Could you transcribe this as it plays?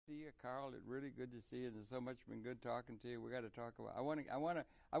you, Carl. It's really good to see you. There's so much been good talking to you. We got to talk about. I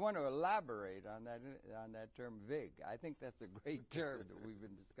want to elaborate on that term VIG. I think that's a great term that we've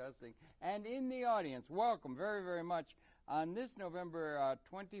been discussing. And in the audience, welcome very, very much on this November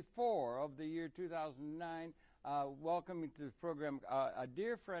 24 of the year 2009. Welcoming to the program a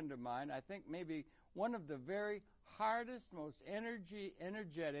dear friend of mine. I think maybe one of the very hardest, most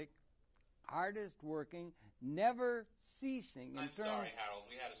energetic, hardest working, never ceasing. I'm sorry, Harold.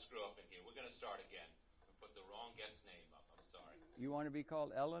 We had a screw up in here. We're going to start again. We put the wrong guest name up. I'm sorry. You want to be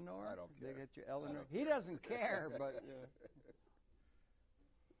called Eleanor? I don't care. They get you Eleanor. He doesn't care, but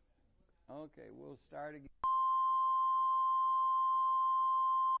okay, we'll start again.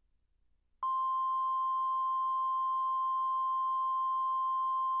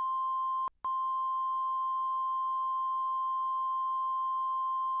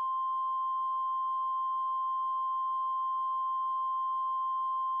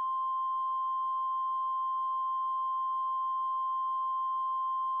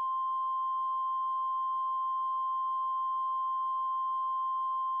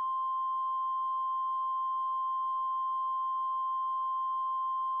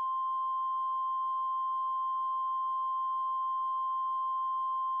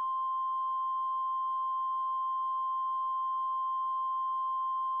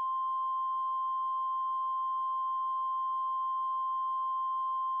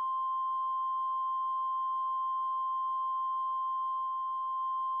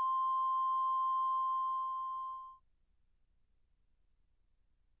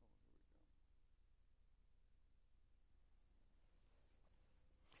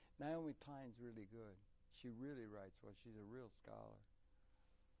 Naomi Klein's really good. She really writes well. She's a real scholar.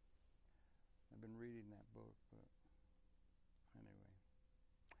 I've been reading that book, but anyway.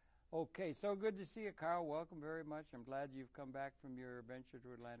 Okay, so good to see you, Carl. Welcome very much. I'm glad you've come back from your venture to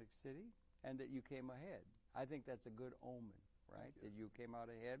Atlantic City and that you came ahead. I think that's a good omen, right? That you came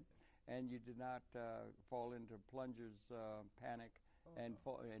out ahead and you did not fall into plunger's panic and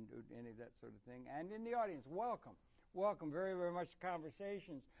any of that sort of thing. And in the audience, welcome. Welcome very, very much to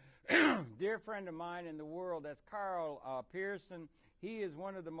Conversations. Dear friend of mine in the world, that's Carl Pearson. He is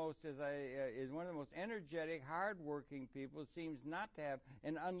one of the most, energetic, hardworking people. Seems not to have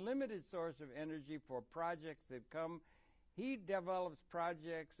an unlimited source of energy for projects that come. He develops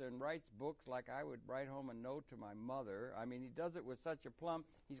projects and writes books like I would write home a note to my mother. I mean, he does it with such a plumb.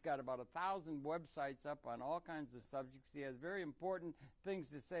 He's got about 1,000 websites up on all kinds of subjects. He has very important things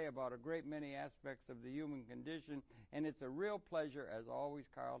to say about a great many aspects of the human condition. And it's a real pleasure, as always,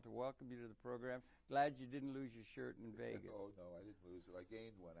 Carl, to welcome you to the program. Glad you didn't lose your shirt in Vegas. Oh, no, I didn't lose it. I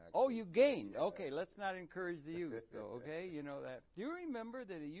gained one, actually. Oh, you gained. Okay, let's not encourage the youth, though, okay? You know that. Do you remember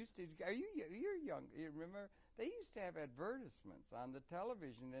that it used to, you're young, you remember? They used to have advertisements on the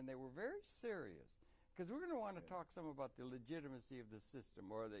television, and they were very serious. Because we're going to want to talk some about the legitimacy of the system,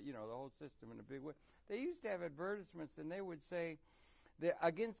 or the whole system in a big way. They used to have advertisements, and they would say,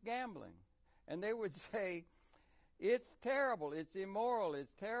 against gambling. And they would say, it's terrible, it's immoral,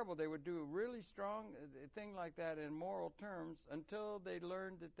 it's terrible. They would do a really strong thing like that in moral terms until they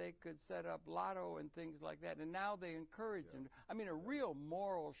learned that they could set up lotto and things like that. And now they encourage them. I mean, a real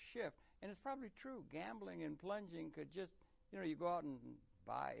moral shift. And it's probably true. Gambling and plunging could just, you go out and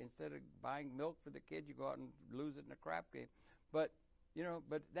buy, instead of buying milk for the kid, you go out and lose it in a crap game. But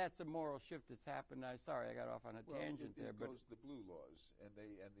that's a moral shift that's happened. I'm sorry, I got off on a tangent there. It goes to the blue laws, and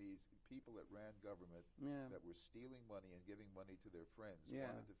these people that ran government that were stealing money and giving money to their friends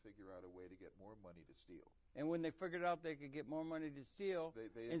wanted to figure out a way to get more money to steal. And when they figured out they could get more money to steal,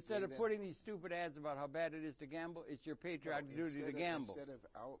 instead of putting these stupid ads about how bad it is to gamble, it's your patriotic duty to gamble. Instead of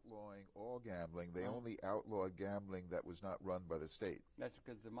outlawing all gambling, they only outlawed gambling that was not run by the state. That's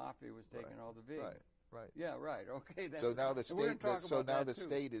because the mafia was taking all the VIG. Right. Right. Yeah. Right. Okay. So now the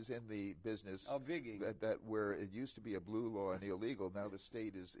state is in the business of bigging. That where it used to be a blue law and illegal. Now the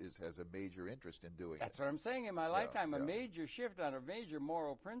state has a major interest in doing That's what I'm saying. In my lifetime, a major shift on a major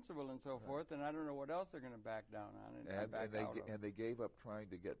moral principle and so forth. And I don't know what else they're going to back down on. And they gave up trying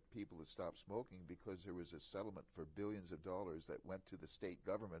to get people to stop smoking because there was a settlement for billions of dollars that went to the state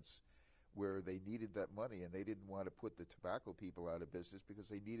governments, where they needed that money, and they didn't want to put the tobacco people out of business because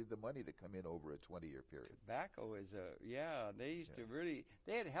they needed the money to come in over a 20-year period. Tobacco is they used to really,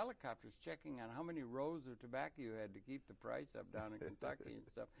 they had helicopters checking on how many rows of tobacco you had to keep the price up down in Kentucky and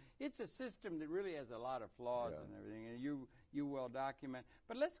stuff. It's a system that really has a lot of flaws and everything, and you well document.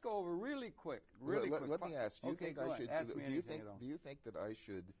 But let's go over really quick. Let me ask, do you think that I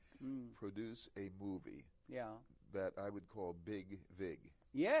should produce a movie that I would call Big Vig?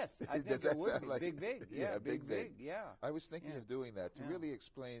 Yes, I think Does it that would sound be. like Big Vig. Yeah, Big Vig? Yeah. I was thinking Yeah. of doing that to Yeah. really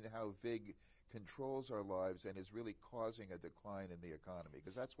explain how Vig controls our lives and is really causing a decline in the economy,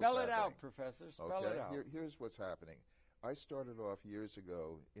 because that's what's Spell it happening. out, Professor. Spell Okay, it out. here's what's happening. I started off years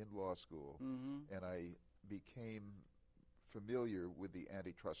ago in law school, and I became familiar with the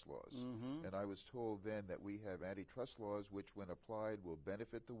antitrust laws. And I was told then that we have antitrust laws which, when applied, will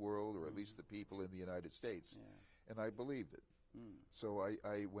benefit the world, or at least the people in the United States. Yeah. And I believed it. So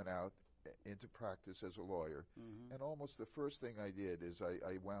I went out into practice as a lawyer, and almost the first thing I did is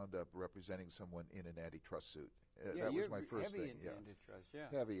I wound up representing someone in an antitrust suit. Yeah, that was you're my first heavy thing. into antitrust, yeah.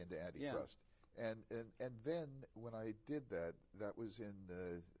 Heavy into antitrust. And then when I did that, that was in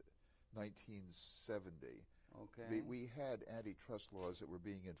 1970. Okay. We had antitrust laws that were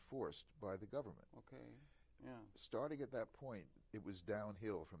being enforced by the government. Okay. Yeah. Starting at that point, it was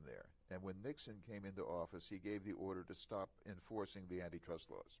downhill from there. And when Nixon came into office, he gave the order to stop enforcing the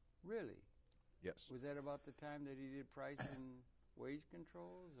antitrust laws. Really? Yes. Was that about the time that he did price and wage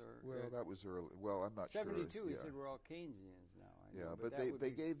controls, or? Well, that was early. Well, I'm not 72, sure. he said we're all Keynesians now. I know, Yeah, but but that would they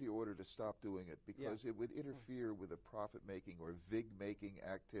be- gave the order to stop doing it because it would interfere with the profit-making or VIG-making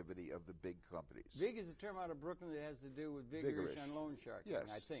activity of the big companies. Vig is a term out of Brooklyn that has to do with vigorish Vigorish. on loan sharking,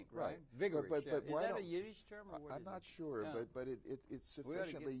 Yes, I think, right. right? Vigorish, But yeah. why Is that a don't- Yiddish term, or what I'm is not it? sure, Yeah. but it's We oughta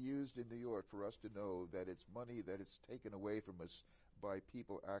sufficiently used in New York for us to know that it's money that is taken away from us by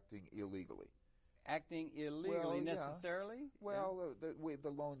people acting illegally. Acting illegally Well, yeah. necessarily? Well, the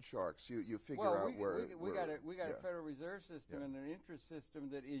loan sharks, you figure Well, out where we got a yeah. Federal Reserve System Yeah. and an interest system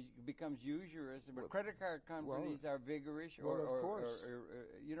that becomes usurious, but Well, credit card companies are vigorish, well, of or course.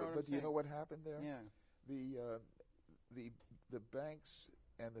 you know what I'm But do you saying? know what happened there? Yeah. The banks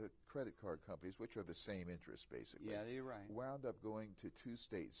and the credit card companies, which are the same interest basically, Yeah, you're right. wound up going to two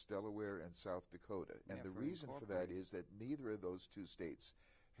states, Delaware and South Dakota. And Yeah, the for reason for that incorporating. is that neither of those two states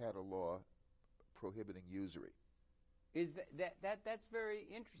had a law prohibiting usury. Is that's very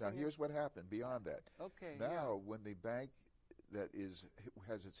interesting. Now, here's what happened beyond that. Okay. Now, when the bank that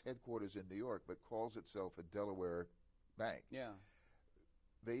has its headquarters in New York but calls itself a Delaware bank, Yeah.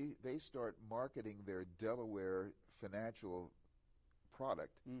 they start marketing their Delaware financial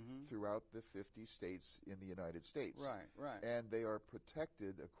product throughout the 50 states in the United States. Right. And they are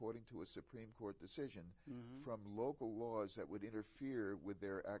protected, according to a Supreme Court decision, from local laws that would interfere with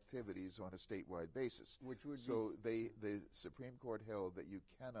their activities on a statewide basis. Which would So the Supreme Court held that you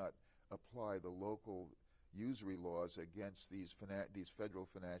cannot apply the local usury laws against these federal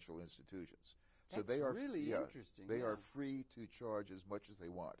financial institutions. So That's they are really interesting, They yeah. are free to charge as much as they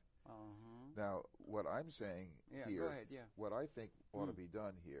want. Now, what I'm saying Yeah, here, go ahead, yeah. what I think ought to be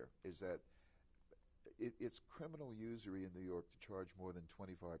done here is that it's criminal usury in New York to charge more than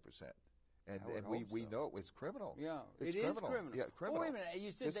 25%. I would And hope we so. know it's criminal. Yeah, It's it is criminal. criminal. Yeah, Oh, criminal. wait a minute.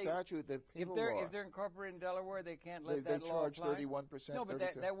 You said The statute, the penal law, if they're incorporated in Delaware, they can't let they that law charge apply? 31%. No, but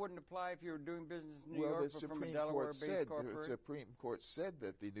 32. that wouldn't apply if you were doing business in New Well, York the from a Supreme Delaware-based Court said corporation. the Supreme Court said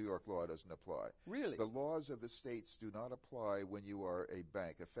that the New York law doesn't apply. Really? The laws of the states do not apply when you are a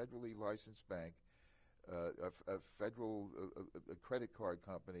bank, a federally licensed bank, a federal a credit card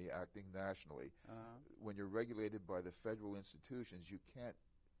company acting nationally. When you're regulated by the federal institutions, you can't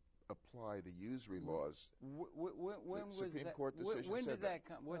apply the usury laws. When was Supreme that? Court decision when said did that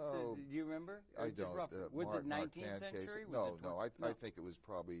come? Oh, do you remember? I Just don't. roughly. Was Mark it 19th Tan case. century? No, Was it I think it was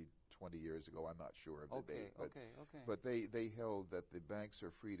probably 20 years ago. I'm not sure of the Okay, date. But, okay. But they held that the banks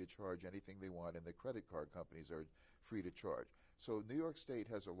are free to charge anything they want, and the credit card companies are free to charge. So New York State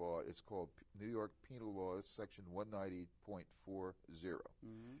has a law. It's called New York Penal Law, Section 190.40.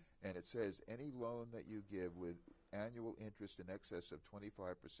 And it says any loan that you give with annual interest in excess of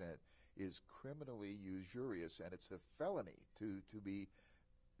 25% is criminally usurious, and it's a felony to be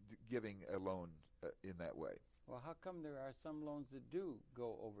giving a loan in that way. Well, how come there are some loans that do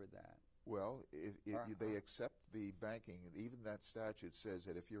go over that? Well, if they accept the banking, even that statute says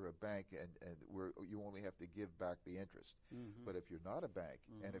that if you're a bank and you only have to give back the interest. But if you're not a bank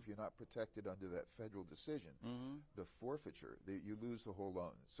and if you're not protected under that federal decision, the forfeiture, you lose the whole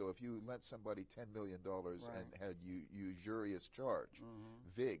loan. So if you lent somebody $10 million and had usurious charge,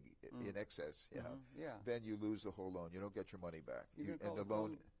 VIG in excess, you know, then you lose the whole loan. You don't get your money back. You're going to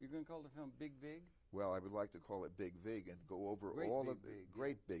call the film Big Vig? Well, I would like to call it Big Vig and go over Great all Big of the Vig,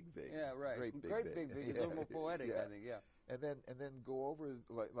 Great Big Vig. Yeah, right. Great Big Vig. It's a little more poetic, I think. Yeah. And then go over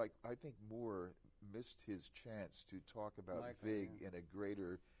like I think Moore missed his chance to talk about VIG in a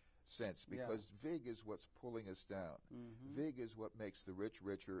greater sense, because VIG is what's pulling us down. VIG is what makes the rich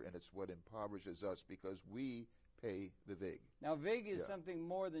richer, and it's what impoverishes us because we pay the VIG. Now, VIG is Yeah. something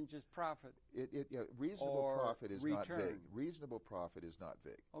more than just profit. Reasonable Or profit is not VIG. return. Reasonable profit is not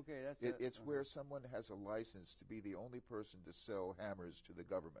VIG. Okay, that's It's where someone has a license to be the only person to sell hammers to the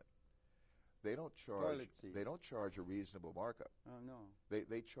government. They don't charge. Toilet seat. They don't charge a reasonable markup. Oh, no.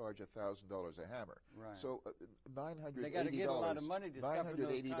 They charge $1,000 a hammer. Right. So $980. They gotta get a lot of money to stuff in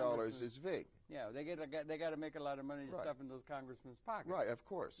those $980 is VIG. Yeah, they got to make a lot of money to Right. stuff in those congressmen's pockets. Right, of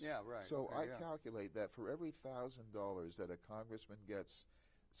course. Yeah, right. So Okay, I yeah. calculate that for every $1,000 that a congressman gets,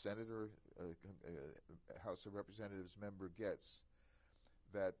 senator, House of Representatives member gets,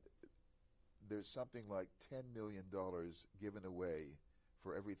 that there's something like $10 million given away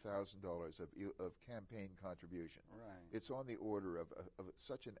for every $1,000 of campaign contribution. Right. It's on the order of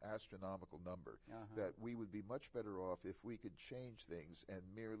such an astronomical number that we would be much better off if we could change things and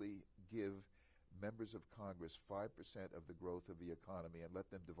merely give members of Congress 5% of the growth of the economy and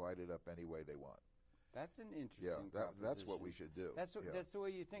let them divide it up any way they want. That's an interesting Yeah, that's what we should do. That's the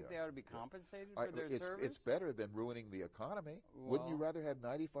way you think they ought to be compensated for their service? It's better than ruining the economy. Wouldn't you rather have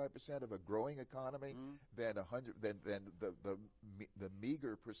 95% of a growing economy than the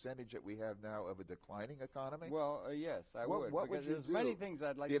meager percentage that we have now of a declining economy? Well, yes, I would. What because would you there's do many things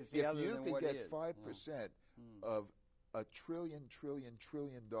I'd like to see other than what If is. you could get 5% of $1 trillion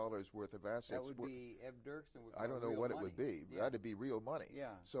worth of assets, that would be Eb Dirksen. I don't know real what money. it would be. Yeah. That'd be real money.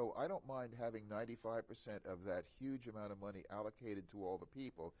 Yeah. So I don't mind having 95% of that huge amount of money allocated to all the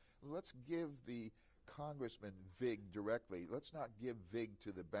people. Let's give the congressman VIG directly. Let's not give VIG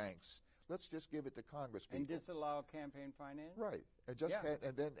to the banks. Let's just give it to congresspeople. And disallow campaign finance? Right. And just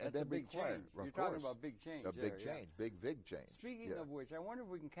and then That's a big require. change. Of You're course. talking about big change. A big there, change, big VIG change. Speaking of which, I wonder if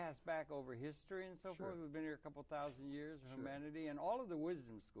we can cast back over history and so forth. We've been here a couple thousand years of humanity, and all of the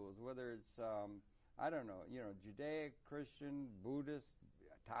wisdom schools, whether it's I don't know, Judaic, Christian, Buddhist,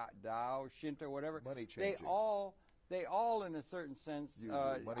 Tao, Shinto, whatever. Money changing. They all, in a certain sense,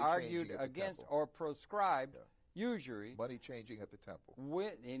 Usually, money argued changing at the against temple. or proscribed. Usually, money changing at the temple.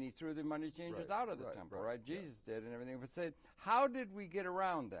 And he threw the money changers Right, out of the right, temple, right, right? Jesus did and everything. But said, how did we get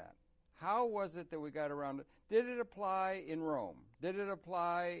around that? How was it that we got around it? Did it apply in Rome? Did it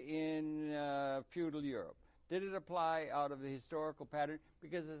apply in feudal Europe? Did it apply out of the historical pattern?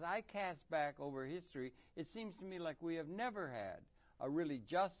 Because as I cast back over history, it seems to me like we have never had a really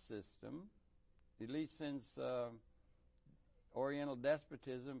just system, at least since Oriental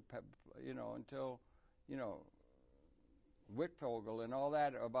despotism, until, Wittfogel and all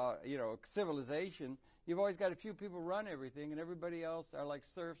that about, civilization. You've always got a few people run everything, and everybody else are like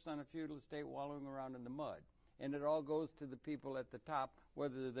serfs on a feudal estate wallowing around in the mud. And it all goes to the people at the top,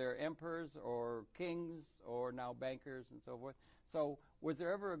 whether they're emperors or kings or now bankers and so forth. So was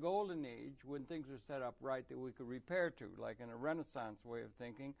there ever a golden age when things were set up right that we could repair to, like in a Renaissance way of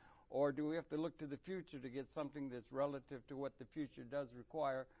thinking? Or do we have to look to the future to get something that's relative to what the future does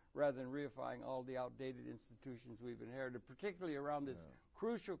require, rather than reifying all the outdated institutions we've inherited, particularly around this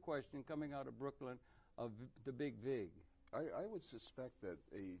crucial question coming out of Brooklyn of the big VIG? I would suspect that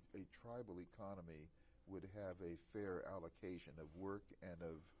a tribal economy would have a fair allocation of work and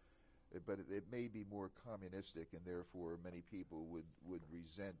but it may be more communistic, and therefore many people would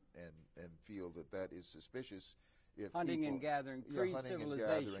resent and feel that is suspicious. If hunting people, and gathering, hunting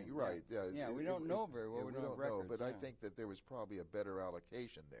pre-civilization. and gathering, right? Yeah, we don't know very well. We don't don't have know, records, but I think that there was probably a better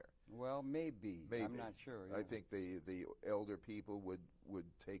allocation there. Well, maybe. I'm not sure. I Yeah. think the elder people would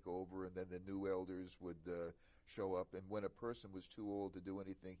take over, and then the new elders would show up. And when a person was too old to do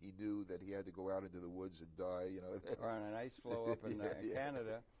anything, he knew that he had to go out into the woods and die. Or on an ice floe up in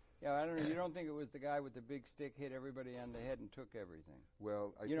Canada. Yeah, I don't know. You don't think it was the guy with the big stick hit everybody on the head and took everything?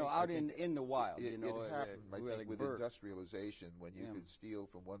 Well, I think in the wild. It happened, I think, like with Burke. industrialization, when you could steal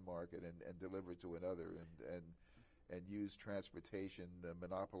from one market and deliver to another, and use transportation,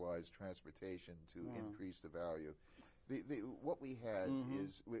 monopolize transportation to increase the value. What we had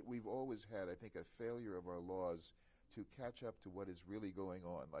is we've always had, I think, a failure of our laws to catch up to what is really going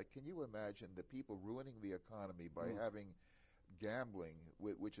on. Like, can you imagine the people ruining the economy by having gambling,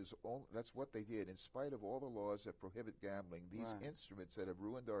 which is that's what they did. In spite of all the laws that prohibit gambling, these instruments that have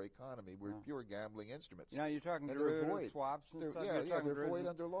ruined our economy were pure gambling instruments. Now you're talking and derivative swaps and stuff? They're void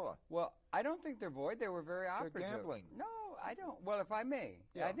under law. Well, I don't think they're void. They were very operative. They're gambling. No, I don't. Well, if I may,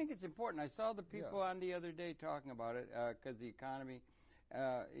 I think it's important. I saw the people on the other day talking about it because the economy,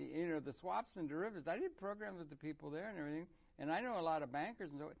 the swaps and derivatives. I did programs with the people there and everything, and I know a lot of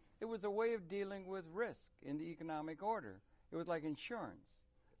bankers and so. It was a way of dealing with risk in the economic order. It was like insurance,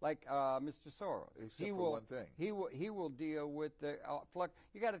 like Mr. Soros. Except for one thing. He will deal with the flux.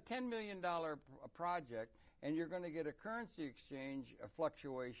 You got a $10 million project, and you're going to get a currency exchange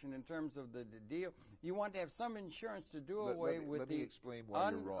fluctuation in terms of the deal. You want to have some insurance to do away with let me the explain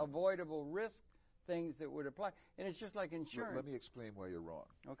why you're wrong. unavoidable risk things that would apply. And it's just like insurance. Let me explain why you're wrong.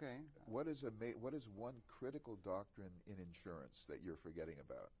 Okay. What is one critical doctrine in insurance that you're forgetting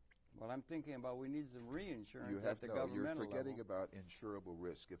about? Well, I'm thinking about we need some reinsurance You have at the no. governmental You're forgetting level. about insurable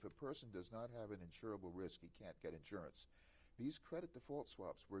risk. If a person does not have an insurable risk, he can't get insurance. These credit default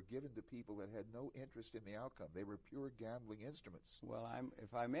swaps were given to people that had no interest in the outcome. They were pure gambling instruments. Well,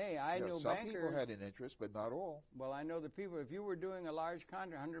 if I may, I know some bankers. people had an interest, but not all. Well, I know the people. If you were doing a large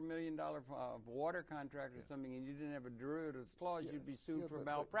contract, $100 million water contract or something, and you didn't have a derivatives clause, you'd be sued for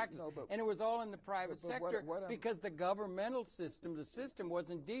malpractice. And it was all in the private sector because the governmental system, the system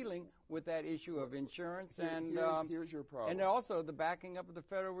wasn't dealing with that issue of insurance here's your problem. and also the backing up of the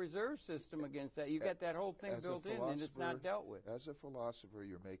Federal Reserve System against that. You get that whole thing built in, and it's not dealt with. As a philosopher,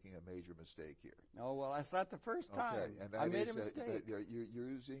 you're making a major mistake here. Oh, well, that's not the first time. Okay, and that I made is a mistake. you're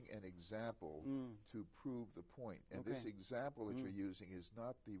using an example to prove the point. And this example that you're using is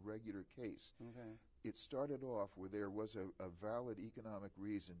not the regular case. Okay. It started off where there was a valid economic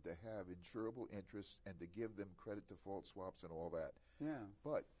reason to have insurable interests and to give them credit default swaps and all that. Yeah.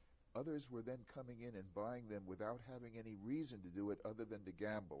 But others were then coming in and buying them without having any reason to do it other than to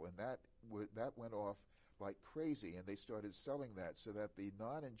gamble. And that went off like crazy, and they started selling that so that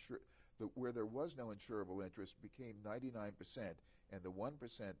where there was no insurable interest became 99%, and the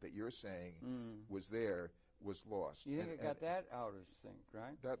 1% that you're saying was there was lost. You think it got that out of sync,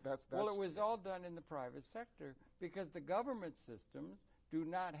 right? Well, it was all done in the private sector because the government systems do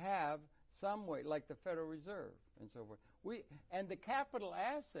not have some way, like the Federal Reserve and so forth. And the capital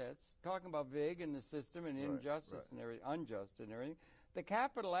assets, talking about VIG and the system and injustice and everything, unjust and everything, the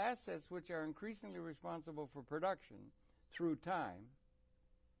capital assets, which are increasingly responsible for production through time,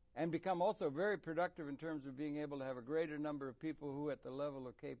 and become also very productive in terms of being able to have a greater number of people who at the level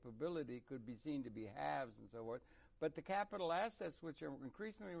of capability could be seen to be haves and so forth. But the capital assets, which are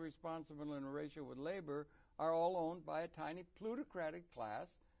increasingly responsible in a ratio with labor, are all owned by a tiny plutocratic class.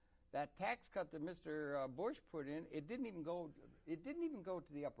 That tax cut that Mr. Bush put in, it didn't even go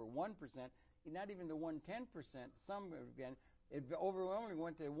to the upper 1%, not even the 110%. Some, again, it overwhelmingly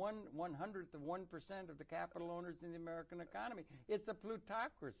went to 1/100th of 1% of the capital owners in the American economy. It's a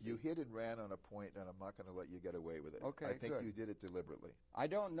plutocracy. You hit and ran on a point, and I'm not going to let you get away with it. Okay, I think good. you did it deliberately. I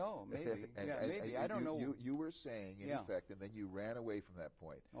don't know. Maybe. Maybe. I don't know. You were saying, in effect, and then you ran away from that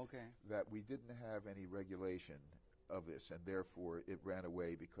point, that we didn't have any regulation of this, and therefore it ran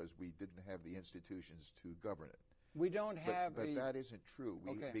away because we didn't have the institutions to govern it. We don't have but that isn't true.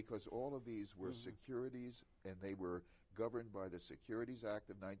 Because all of these were securities, and they were governed by the Securities Act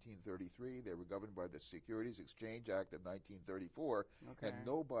of 1933. They were governed by the Securities Exchange Act of 1934, and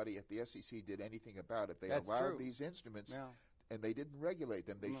nobody at the SEC did anything about it. They allowed these instruments, and they didn't regulate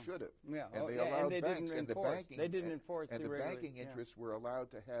them. They should have. Yeah. And they allowed banks, and the banking, they didn't enforce and the banking regulation. interests were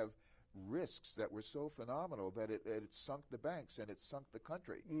allowed to have risks that were so phenomenal that it sunk the banks and it sunk the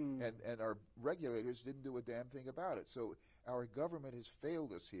country. And our regulators didn't do a damn thing about it. So our government has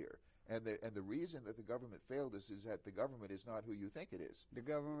failed us here. And the reason that the government failed us is that the government is not who you think it is. The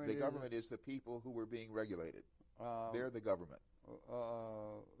government is the people who were being regulated. They're the government.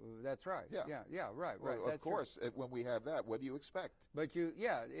 That's right. Yeah, right. Well, of course, when we have that, what do you expect? But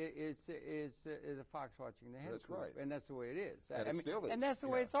it's a fox watching the hen That's coop, right. and that's the way it is. And it still is. And that's the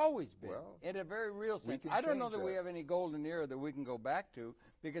way it's always been, Well, in a very real sense. can I don't know change that we that. have any golden era that we can go back to,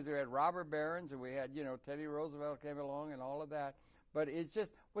 because we had robber barons and we had, Teddy Roosevelt came along and all of that. But it's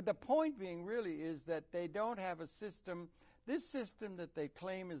just, what the point being really is that they don't have a system. This system that they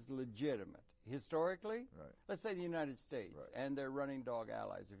claim is legitimate historically, let's say the United States, and their running dog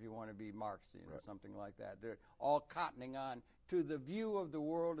allies, if you want to be Marxian or something like that, they're all cottoning on to the view of the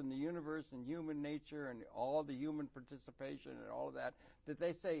world and the universe and human nature and all the human participation and all of that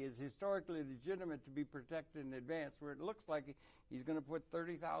they say is historically legitimate to be protected in advance, where it looks like he's going to put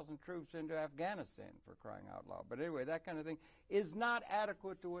 30,000 troops into Afghanistan, for crying out loud. But anyway, that kind of thing is not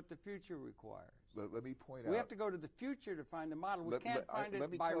adequate to what the future requires. Let me point out. We have to go to the future to find the model. We can't find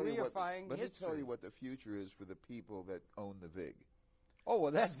it by reifying history. Let me tell you what the future is for the people that own the VIG. Oh,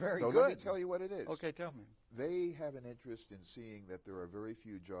 well, that's very good. Let me tell you what it is. Okay, tell me. They have an interest in seeing that there are very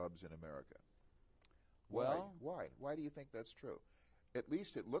few jobs in America. Well, why? Why do you think that's true? At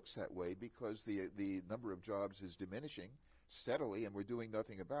least it looks that way, because the number of jobs is diminishing steadily, and we're doing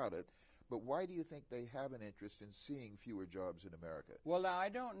nothing about it. But why do you think they have an interest in seeing fewer jobs in America? Well, now, I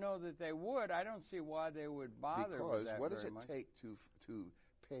don't know that they would. I don't see why they would bother with that Because what does very it much. take to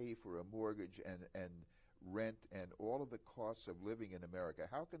pay for a mortgage and rent and all of the costs of living in America.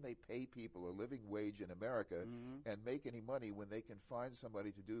 How can they pay people a living wage in America and make any money when they can find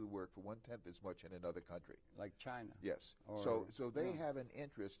somebody to do the work for 1/10 as much in another country? Like China. Yes. Or- So they have an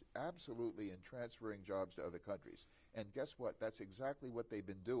interest absolutely in transferring jobs to other countries. And guess what? That's exactly what they've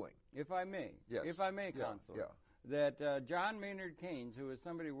been doing. If I may. Yes. If I may, Yeah, Consul. yeah. That John Maynard Keynes, who is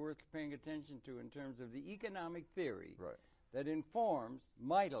somebody worth paying attention to in terms of the economic theory Right. that informs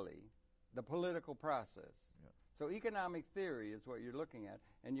mightily the political process. Yeah. So economic theory is what you're looking at,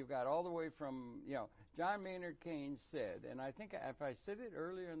 and you've got all the way from, John Maynard Keynes said, and I think if I said it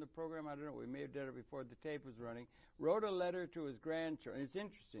earlier in the program, I don't know, we may have done it before the tape was running, wrote a letter to his grandchildren. It's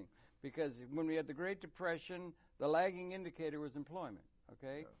interesting, because when we had the Great Depression, the lagging indicator was employment,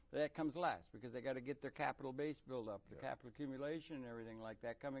 okay? That comes last, because they got to get their capital base built up, the capital accumulation and everything like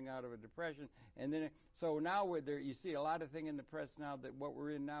that, coming out of a depression. And then, so now we're there, you see a lot of thing in the press now that what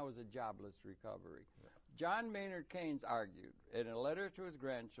we're in now is a jobless recovery. John Maynard Keynes argued in a letter to his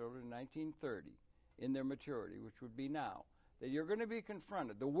grandchildren in 1930, in their maturity, which would be now, that you're going to be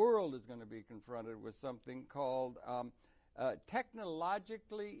confronted, the world is going to be confronted with something called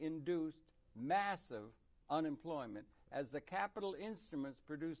technologically induced massive unemployment as the capital instruments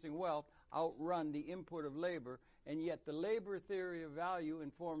producing wealth outrun the input of labor, and yet the labor theory of value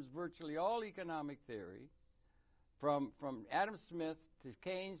informs virtually all economic theory, from Adam Smith to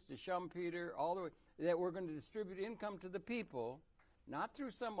Keynes to Schumpeter, all the way, that we're going to distribute income to the people, not through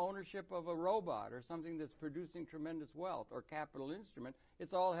some ownership of a robot or something that's producing tremendous wealth or capital instrument.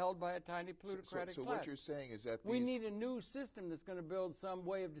 It's all held by a tiny plutocratic So class. what you're saying is that We need a new system that's going to build some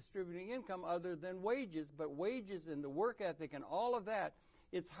way of distributing income other than wages, but wages and the work ethic and all of that,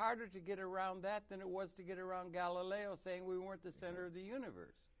 it's harder to get around that than it was to get around Galileo saying we weren't the center of the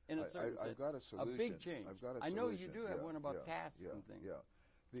universe. In a certain I've sense. got a solution. A big change. I've got a I know you solution. do have Yeah, one about yeah, tasks yeah, and things.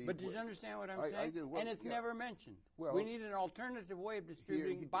 Yeah. But do you understand what I'm saying? I do. Well, and it's yeah. never mentioned. Well, we need an alternative way of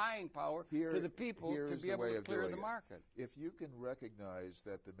distributing buying power to the people to here's be the able way to of clear doing the it. market. If you can recognize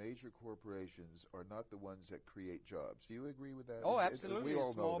that the major corporations are not the ones that create jobs, do you agree with that? Oh, absolutely. We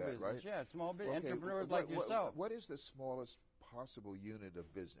all small know that, business. right? Yeah, small business. Okay, Entrepreneurs like yourself. What is the smallest possible unit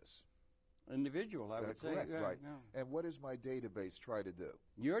of business? Individual, I would say. Correct, Yeah, right. yeah. And what does my database try to do?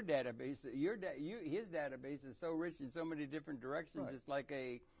 Your database, his database is so rich in so many different directions. Right. It's like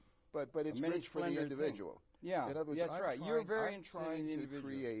a But it's many rich for the splendored individual. Yeah, In other words, that's I'm right. Trying, You're very I'm interested in trying the to individual.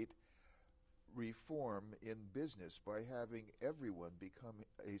 create reform in business by having everyone become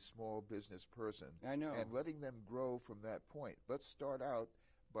a small business person. I know. And letting them grow from that point. Let's start out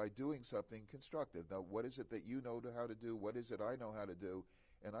by doing something constructive. Now, what is it that you know how to do? What is it I know how to do?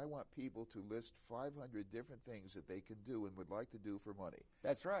 And I want people to list 500 different things that they can do and would like to do for money.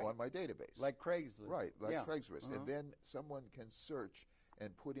 That's right. On my database. Like Craigslist. Right, like Yeah. Craigslist. Uh-huh. And then someone can search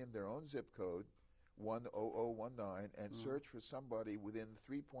and put in their own zip code, 10019, and search for somebody within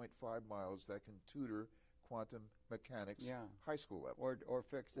 3.5 miles that can tutor quantum mechanics Yeah. high school level. Or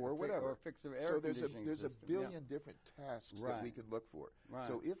fix Or whatever. Or fix an air So there's conditioning a system. billion different tasks that we Right. can look for. Right.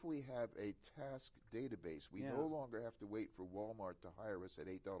 So if we have a task database, we Yeah. no longer have to wait for Walmart to hire us at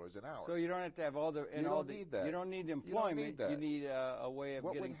 $8 an hour. So you don't have to have all the You all don't the, need that. You don't need You don't employment. need that. You need a way of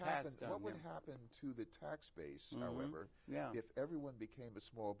what getting would happen? tasks done. What would yeah. happen to the tax base, Mhm. however, Yeah. if everyone became a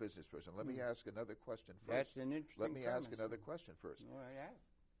small business person? Let me ask another question first. That's an interesting Let me ask premise. another question first. Well, yes.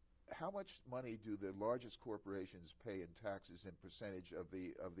 How much money do the largest corporations pay in taxes in percentage of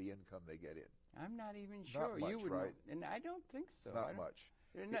the income they get in? I'm not even Not sure. You much, would right? know. And I don't think so. I Not don't- much.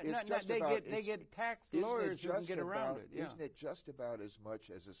 Not, just they about- they it's- get tax Isn't it lawyers who can just get around about- it. Yeah. Isn't it just about as much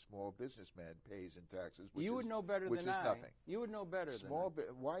as a small businessman pays in taxes? Which You would is, know better which than is I. nothing. You would know better Small.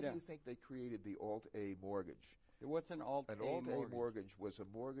 than Why Yeah. do you think they created the Alt-A mortgage? I. What's an Alt-A An Alt-A mortgage? mortgage was a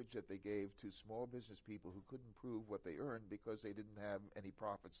mortgage that they gave to small business people who couldn't prove what they earned because they didn't have any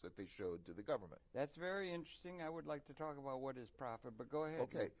profits that they showed to the government. That's very interesting. I would like to talk about what is profit, but go ahead.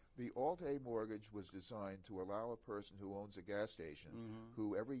 Okay, the Alt-A mortgage was designed to allow a person who owns a gas station, Mm-hmm.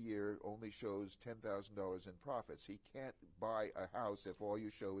 who every year only shows $10,000 in profits. He can't buy a house if all you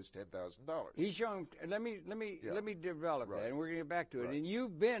show is $10,000. He's showing. Let me Yeah. let me develop Right. that, and we're going to get back to it. Right. And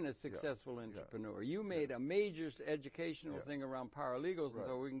you've been a successful entrepreneur. You made a major educational Yeah. thing around paralegals, Right. and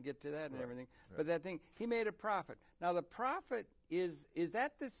so we can get to that and Right. everything. Right. But that thing, he made a profit. Now the profit is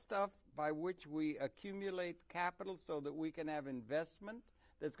that the stuff by which we accumulate capital so that we can have investment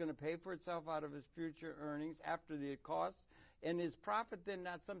that's going to pay for itself out of his future earnings after the costs? And is profit then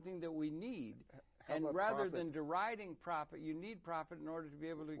not something that we need? How And about rather profit? than deriding profit, you need profit in order to be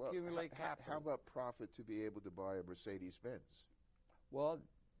able to Well, accumulate h- capital. How about profit to be able to buy a Mercedes-Benz? Well,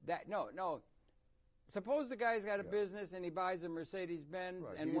 no. suppose the guy's got a Yeah. business and he buys a Mercedes-Benz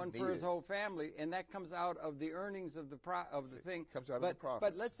Right. He and didn't one for need his it. whole family, and that comes out of the earnings of the thing. Comes out of but, the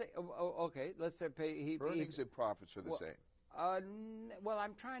profits. But let's say, okay, let's say Earnings and profits are the well, same. Well,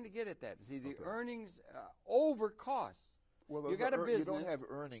 I'm trying to get at that. See, the Okay. earnings over costs. Well, you got a business. you don't have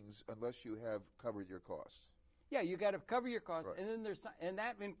earnings unless you have covered your costs. Yeah, you got to cover your costs, Right. and then and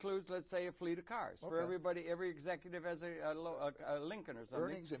that includes, let's say, a fleet of cars for Okay. everybody. Every executive has a Lincoln or something.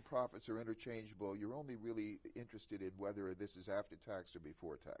 Earnings and profits are interchangeable. You're only really interested in whether this is after tax or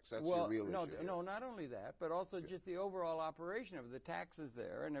before tax. That's your real no, issue. no, not only that, but also just the overall operation of the taxes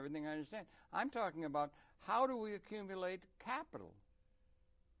there and everything. I understand. I'm talking about how do we accumulate capital?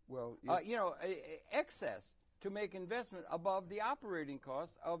 Well, Excess to make investment above the operating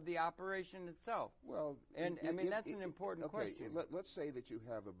costs of the operation itself. well, And I mean that's an important okay, question. let's say that you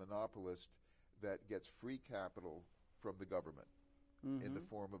have a monopolist that gets free capital from the government in the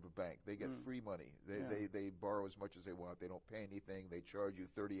form of a bank. They get free money. They borrow as much as they want. They don't pay anything. They charge you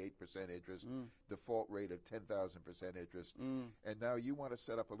 38% interest, default rate of 10,000% interest. And now you want to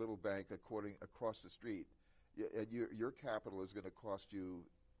set up a little bank across the street, and your capital is going to cost you.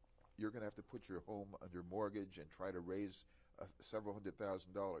 You're going to have to put your home under mortgage and try to raise several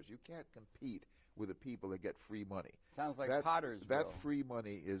 $100,000. You can't compete with the people that get free money. Sounds like that, Pottersville. That free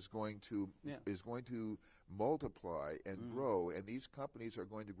money is going to multiply and grow, and these companies are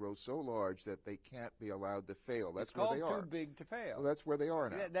going to grow so large that they can't be allowed to fail. That's it's where called they are. too big to fail. Well, that's where they are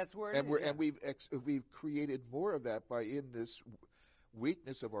now. Yeah, that's where it and is, we're yeah. and we've created more of that by in this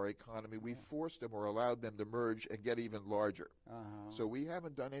weakness of our economy. We've forced them or allowed them to merge and get even larger. So we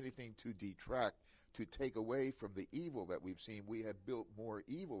haven't done anything to detract, to take away from the evil that we've seen. We have built more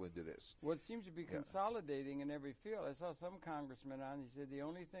evil into this. Well, it seems to be consolidating in every field. I saw some congressman on, he said the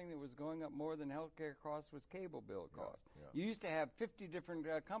only thing that was going up more than healthcare costs was cable bill costs. You used to have 50 different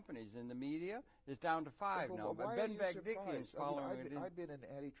companies in the media. It's down to 5 now. Why But are Ben you Bagdickian's surprised? I mean, following it. I've been an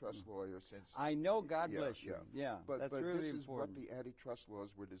antitrust lawyer since. I know, God bless you. Yeah, but that's but really this is important. what the antitrust laws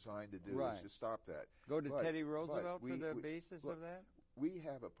were designed to do, Right. is to stop that. Go to But- Teddy but Roosevelt we- for the we- basis look, of that? We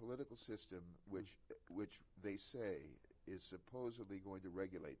have a political system which they say is supposedly going to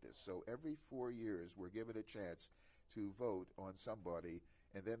regulate this. So every 4 years we're given a chance to vote on somebody,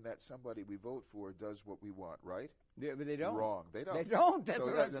 and then that somebody we vote for does what we want, right? Yeah, but they don't. Wrong. They don't. They don't. That's So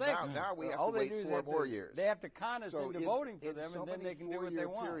what that- I'm saying. now we have All to they wait do is 4 have more to- years. They have to con us into voting for them, so and then many they can do what they 4-year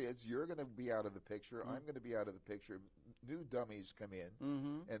want. periods, you're going to be out of the picture. I'm going to be out of the picture. New dummies come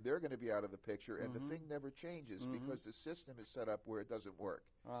in, and they're going to be out of the picture, and the thing never changes because the system is set up where it doesn't work.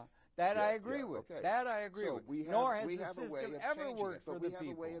 That Yeah, I agree yeah, with. okay. That I agree So with. we have, Nor has we the have a way system of ever changing worked it, for but the we have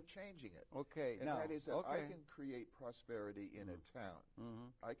people. a way of changing it. Okay, And now, that is that okay. I can create prosperity in a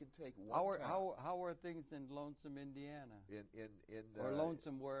town. I can take one town. How are things in Lonesome, Indiana? In Or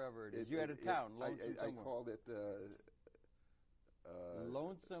Lonesome, wherever it is. You had a town, Lonesome I somewhere. called it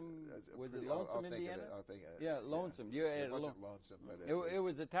Lonesome, was it pretty- Lonesome, I'll think of Indiana? it, I'll think of it. Yeah, Lonesome. You had It a wasn't lonesome, but it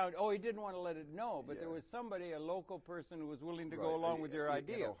was a town. Oh, he didn't want to let it know, but there Yeah. was somebody, a local person, who was willing to right, go along with your in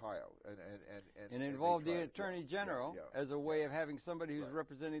idea. Ohio, and And they involved the tried- Attorney yeah, General yeah. as a way of having somebody who's Right.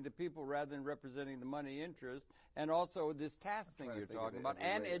 representing the people rather than representing the money interest, and also this task thing trying to you're think of talking it about, every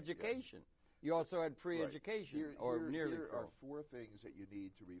and way, yeah. education. You also had free Right. education, Here nearly Here full. are 4 things that you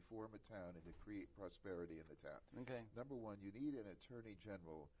need to reform a town and to create prosperity in the town. Okay. Number 1, you need an Attorney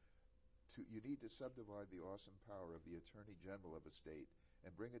General. You need to subdivide the awesome power of the Attorney General of a state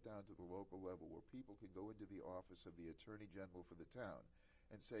and bring it down to the local level where people can go into the office of the Attorney General for the town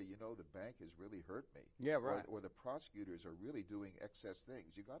and say, the bank has really hurt me. Yeah, right. Or the prosecutors are really doing excess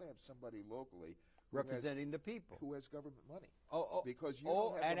things. You got to have somebody locally Representing the people. who has government money. Oh, Because you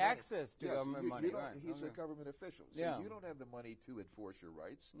don't have and the money. access to Yes, government you money. don't- Right. He's okay. a government official, so Yeah. you don't have the money to enforce your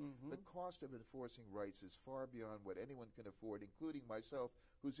rights. The cost of enforcing rights is far beyond what anyone can afford, including myself,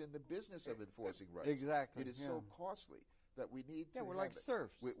 who's in the business of enforcing rights. Exactly, It is yeah. so costly that we need to. Yeah, we're have like it.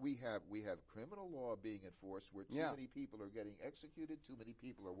 serfs. We have criminal law being enforced where too Yeah. many people are getting executed, too many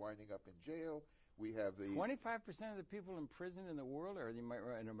people are winding up in jail. We have the 25% of the people in prison in the world are in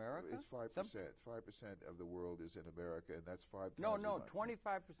America? It's 5%. 5% of the world is in America, and that's 5 times. No, as much.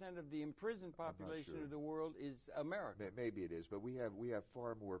 25% of the imprisoned population sure. of the world is America. Maybe it is, but we have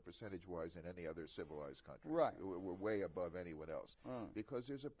far more percentage-wise than any other civilized country. Right. We're way above anyone else because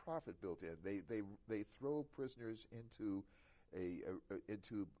there's a profit built in. They throw prisoners into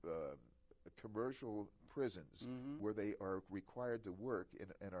commercial prisons where they are required to work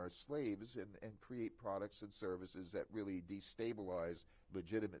and are slaves and create products and services that really destabilize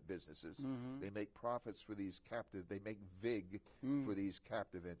legitimate businesses. They make profits for these captive. They make VIG for these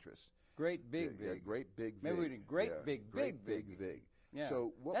captive interests. Great big, Yeah, big. great big Maybe VIG. we did great Yeah, big, great big VIG. Yeah.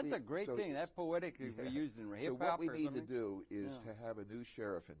 So That's a great thing. That's poetic if we use in hip-hop. So what we or need to something. do is to have a new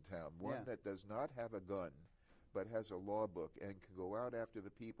sheriff in town, one Yeah. that does not have a gun, but has a law book and can go out after the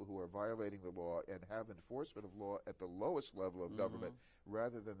people who are violating the law and have enforcement of law at the lowest level of government,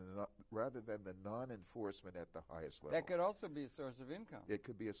 rather than the non-enforcement at the highest level. That could also be a source of income. It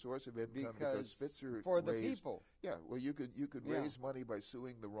could be a source of income Because Spitzer for the raised, people. Yeah, well, you could raise money by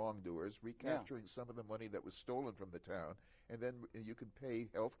suing the wrongdoers, recapturing some of the money that was stolen from the town, and then you can pay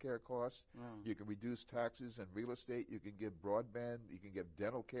health care costs. You can reduce taxes and real estate. You can give broadband. You can give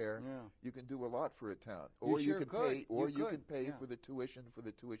dental care. You can do a lot for a town, or you can pay, for the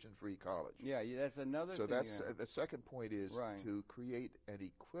tuition-free college. Yeah, that's another. So thing that's the second point is to create an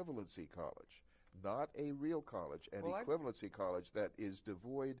equivalency college, not a real college, an equivalency college that is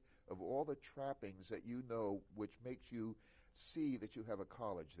devoid of all the trappings that you know, which makes you see that you have a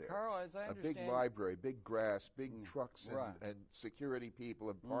college there. Carl, as I a understand, big library, big grass, big trucks, and security people,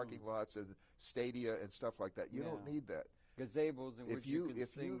 and parking lots, and stadia, and stuff like that. You don't need that. Gazebos in which you can sing.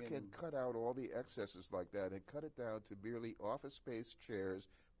 If you can cut out all the excesses like that and cut it down to merely office space, chairs,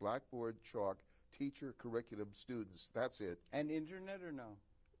 blackboard, chalk, teacher, curriculum, students, that's it. And internet or no?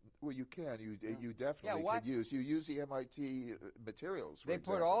 Well, you can. You definitely can use. You use the MIT materials. They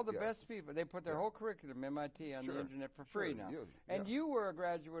put all the best people. They put their whole curriculum, MIT, on the internet for free now. And you were a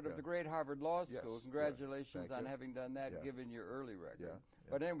graduate of the great Harvard Law School. Congratulations on having done that, given your early record.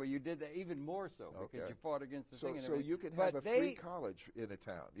 But anyway, you did that even more so because you fought against the thing. So you can have a free college in a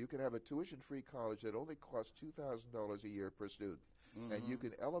town. You can have a tuition-free college that only costs $2,000 a year per student. And you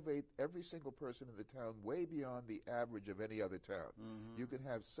can elevate every single person in the town way beyond the average of any other town. You can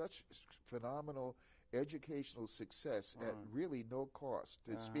have such phenomenal educational success at really no cost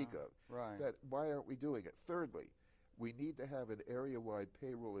to speak of. That why aren't we doing it? Thirdly, we need to have an area-wide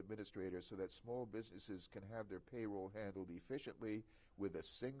payroll administrator so that small businesses can have their payroll handled efficiently with a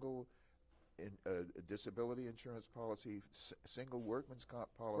single disability insurance policy, single workman's comp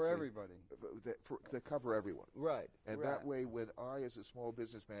policy. For everybody. To cover everyone. Right. And that way, when I, as a small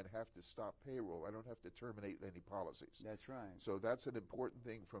businessman, have to stop payroll, I don't have to terminate any policies. That's right. So that's an important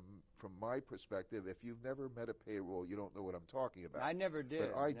thing from my perspective. If you've never met a payroll, you don't know what I'm talking about. I never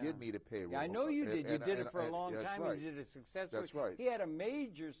did. But I did meet a payroll. Yeah, I know you did. You did it for a long time. Right. You did it successfully. That's right. He had a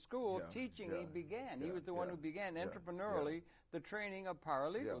major school teaching. He began. He was the one who began entrepreneurially the training of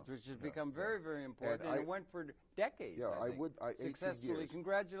paralegals, which has become very, very important. And it went for decades. Yeah, I think, successfully. 18 years.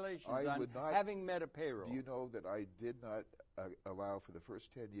 Congratulations on having met a payroll. Do you know that I did not allow, for the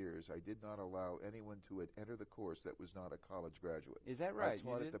first 10 years, I did not allow anyone to enter the course that was not a college graduate. Is that right? I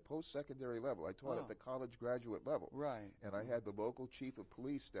taught at the post-secondary level. I taught at the college graduate level. Right. And I had the local chief of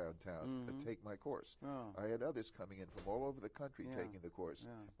police downtown take my course. I had others coming in from all over the country taking the course.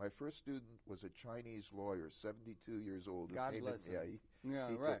 My first student was a Chinese lawyer, 72 years old. God who came bless in. him.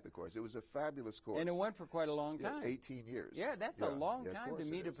 He took the course. It was a fabulous course. And it went for quite a long time. 18 years. Yeah, that's a long time to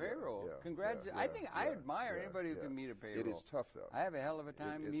meet a payroll. Congratulations. I think I admire anybody who can meet a payroll. It is tough, though. I have a hell of a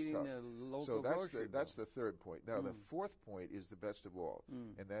time meeting a local grocery. So that's the third point. Now, the fourth point is the best of all,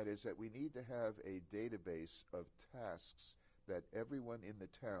 and that is that we need to have a database of tasks that everyone in the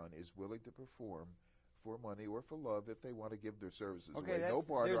town is willing to perform for money or for love if they want to give their services away. No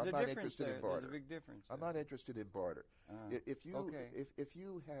barter. I'm not interested in barter. There's a big difference. I'm not interested in barter. If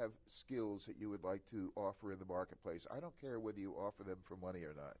you have skills that you would like to offer in the marketplace, I don't care whether you offer them for money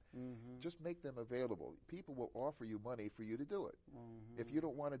or not. Just make them available. People will offer you money for you to do it. If you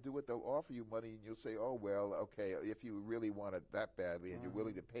don't want to do it, they'll offer you money, and you'll say, "Oh well, okay. If you really want it that badly, and you're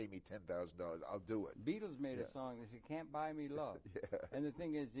willing to pay me $10,000, I'll do it." Beatles made a song. They said, "Can't buy me love." And the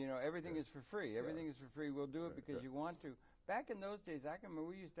thing is, everything is for free. Everything is for free. We'll do it because you want to. Back in those days, I can remember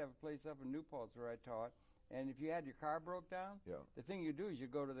we used to have a place up in New Paltz where I taught, and if you had your car broke down, the thing you do is you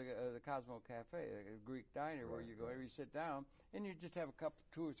go to the Cosmo Cafe, a Greek diner, where you go, you sit down, and you just have a cup,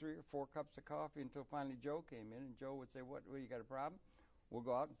 2 or 3 or 4 cups of coffee until finally Joe came in, and Joe would say, "What? You got a problem? We'll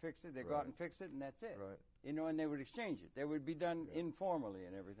go out and fix it." They go out and fix it, and that's it. And they would exchange it. They would be done informally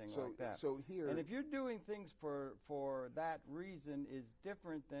and everything like that. So here, and if you're doing things for that reason, is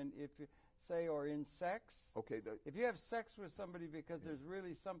different than if you say, or in sex. Okay. If you have sex with somebody because there's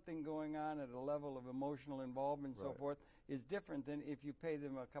really something going on at a level of emotional involvement and so forth, is different than if you pay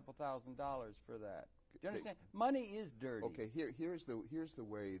them a couple $1,000s for that. Do you understand? Money is dirty. Okay. Here's the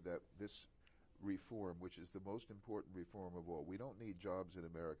way that this reform, which is the most important reform of all. We don't need jobs in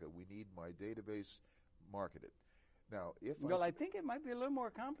America. We need my database marketed. Now, I think it might be a little more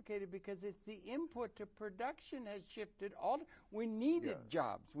complicated because it's the input to production has shifted. We needed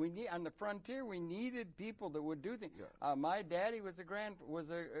jobs. On the frontier. We needed people that would do things. My daddy was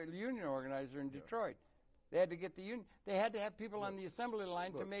a union organizer in Detroit. They had to get the union. They had to have people on the assembly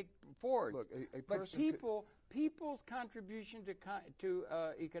line to make Fords. Look, a but person people's contribution to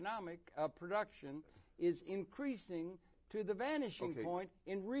economic production is increasing to the vanishing point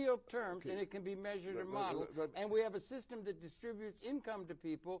in real terms, and it can be measured and modeled. And we have a system that distributes income to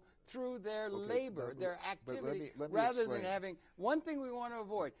people through their labor, their activity, rather than having one thing we want to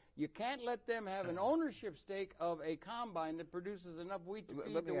avoid. You can't let them have an ownership stake of a combine that produces enough wheat to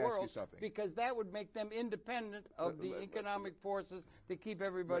feed the world, because that would make them independent of the economic forces that keep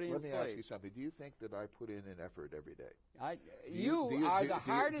everybody enslaved. Let me ask you something. Do you think that I put in an effort every day? You are the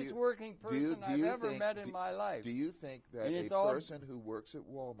hardest working person I've ever met in my life. Do you think that a person who works at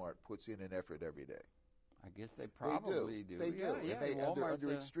Walmart puts in an effort every day? I guess they probably do. They do. Yeah, and they're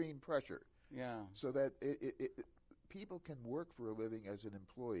under extreme pressure. Yeah. So that people can work for a living as an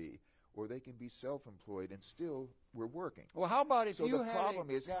employee, or they can be self-employed and still we're working. Well, how about if you had... So the problem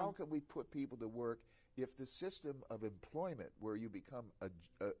is, how can we put people to work if the system of employment, where you become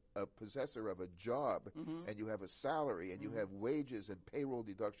a possessor of a job and you have a salary and you have wages and payroll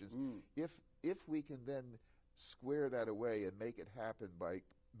deductions, if we can then square that away and make it happen by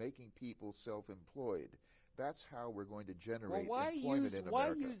making people self-employed, that's how we're going to generate employment in America. Why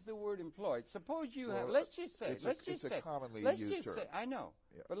use the word employed? Suppose you have, let's just say, it's a commonly used term. I know,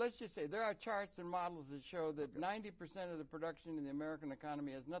 but let's just say there are charts and models that show that 90% of the production in the American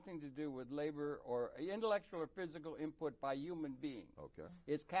economy has nothing to do with labor or intellectual or physical input by human beings. Okay.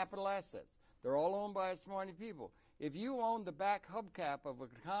 It's capital assets. They're all owned by small people. If you own the back hubcap of a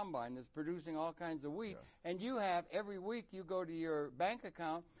combine that's producing all kinds of wheat, and you have every week you go to your bank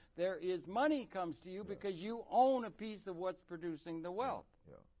account, there is money comes to you because you own a piece of what's producing the wealth.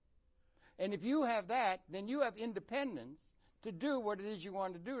 And if you have that, then you have independence to do what it is you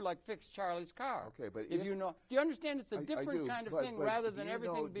want to do, like fix Charlie's car. Okay, but if you know, do you understand? It's a different kind of thing, rather than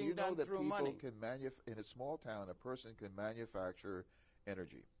everything being done through money. In a small town, a person can manufacture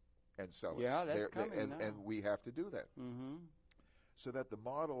energy and sell it. Yeah, that's coming now. And we have to do that. So that the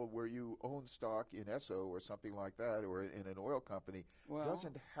model where you own stock in Esso or something like that, or in an oil company,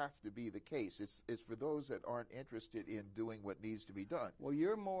 doesn't have to be the case. It's for those that aren't interested in doing what needs to be done. Well,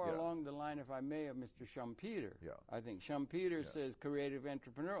 you're more along the line, if I may, of Mr. Schumpeter. I think Schumpeter says creative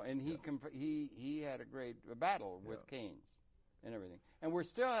entrepreneurial, and he had a great battle with Keynes and everything. And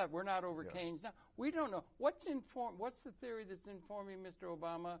we're not over Keynes now. We don't know what's the theory that's informing Mr.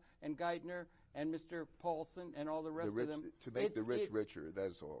 Obama and Geithner and Mr. Paulson and all the rest of them. To make the rich richer,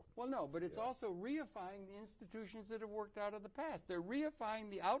 that's all. Well, no, but it's also reifying the institutions that have worked out of the past. They're reifying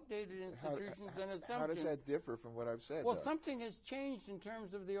the outdated institutions and assumptions. How does that differ from what I've said? Well, something has changed in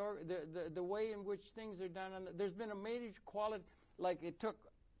terms of the way in which things are done. There's been a major quality, like it took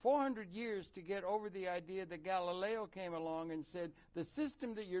 400 years to get over the idea that Galileo came along and said the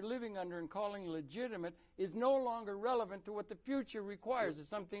system that you're living under and calling legitimate is no longer relevant to what the future requires. It's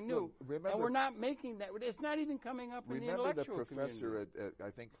something new. And we're not making that. It's not even coming up in the intellectual community. Remember the professor at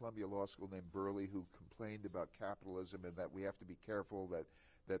I think, Columbia Law School named Burley, who complained about capitalism and that we have to be careful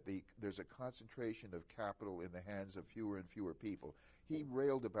that there's a concentration of capital in the hands of fewer and fewer people. He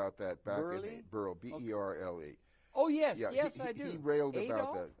railed about that back in Burle, B-E-R-L-E. Oh, yes, I do. He railed Adolf?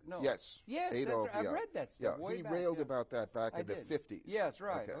 about that. No. Yes, Adolf, I've read that stuff. He railed about that back in the 50s. Yes,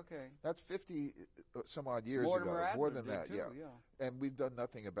 right, okay. That's 50 some odd years Mortimer ago. Adler More than that, too, And we've done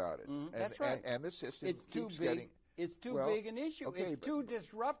nothing about it. That's right. And the system keeps getting... It's too big an issue. Okay, it's too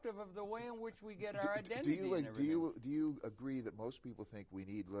disruptive of the way in which we get our identity and everything. Do you agree that most people think we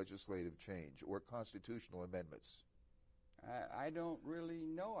need legislative change or constitutional amendments? I don't really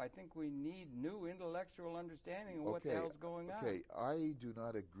know. I think we need new intellectual understanding of what the hell's going on. Okay, I do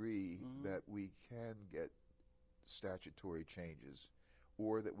not agree that we can get statutory changes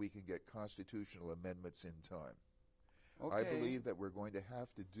or that we can get constitutional amendments in time. Okay. I believe that we're going to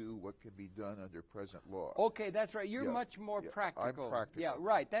have to do what can be done under present law. Okay, that's right. You're much more practical. I'm practical. Yeah,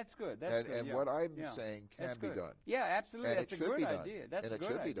 right. That's good. That's good. And what I'm saying can be done. Yeah, absolutely. And that's it a should good be done. idea. That's and a it good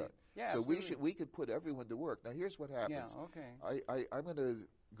should idea. be done. Yeah, so absolutely. we could put everyone to work. Now here's what happens. Yeah, okay. I'm going to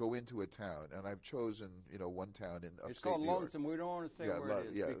go into a town, and I've chosen one town in upstate It's called New York. Lonesome. We don't want to say where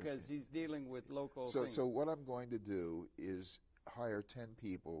it is because he's dealing with local things. So what I'm going to do is hire 10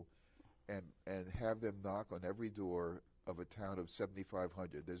 people and have them knock on every door of a town of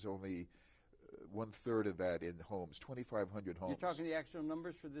 7,500. There's only 1/3 of that in homes, 2,500 homes. You're talking the actual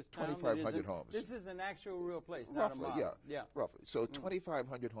numbers for this town? 2,500 homes. This is an actual real place, roughly, not a model. Yeah, roughly. So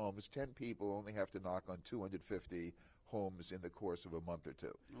 2,500 homes, 10 people only have to knock on 250 homes in the course of a month or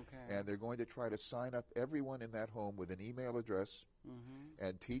two. Okay. And they're going to try to sign up everyone in that home with an email address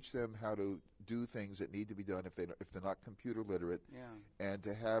and teach them how to do things that need to be done if they're not computer literate, Yeah. and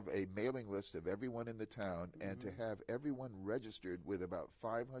to have a mailing list of everyone in the town, and to have everyone registered with about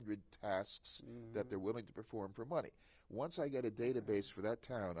 500 tasks that they're willing to perform for money. Once I get a database for that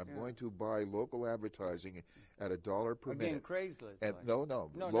town, I'm going to buy local advertising at $1 per Again, minute. Craigslist. And like. no, No,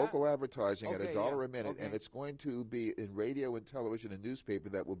 local not- advertising at Okay, $1 yeah, a minute, and okay. it's going to be in radio and television and newspaper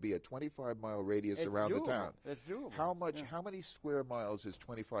that will be a 25-mile radius It's around doable. the town. It's doable. How much? Yeah. How many square miles is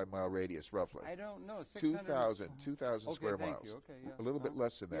 25-mile radius roughly? I don't know. 600 2,000 Okay, square thank miles. you. Okay, yeah. A little bit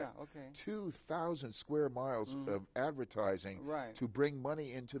less than that. Yeah, okay. 2,000 square miles of advertising Right. to bring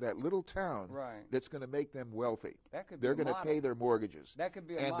money into that little town Right. that's going to make them wealthy. That could be They're a going to model. pay their mortgages. That could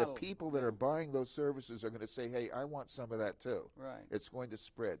be a and model. the people that are buying those services are going to say, hey, I want some of that too. Right. It's going to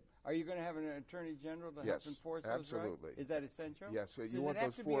spread. Are you going to have an attorney general to Yes, help enforce absolutely. those rights? Is that essential? Yes, so you Does want it have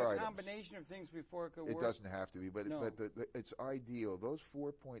those to 4 be a items. combination of things before it could It work? doesn't have to be, but, No. it's ideal. Those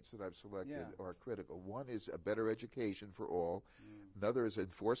 4 points that I've selected Yeah. are critical. One is a better education for all. Another is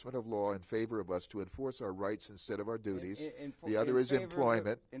enforcement of law in favor of us to enforce our rights instead of our duties. The other is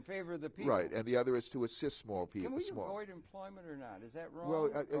employment. In favor of the people. Right, and the other is to assist small people. Can we small. avoid employment or not? Is that wrong? Well,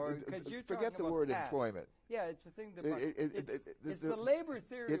 Or- 'cause you're forget talking the about word past. employment. Yeah, it's the thing that It's it's the labor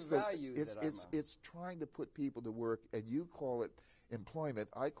theory of value it's, that it's, I'm it's trying to put people to work, and you call it employment.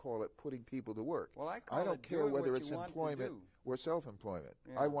 I call it putting people to work. Well, I call don't it care doing whether what it's you want to employment do. or self-employment.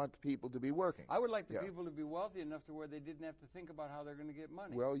 Yeah. I want the people to be working. I would like the Yeah. people to be wealthy enough to where they didn't have to think about how they're going to get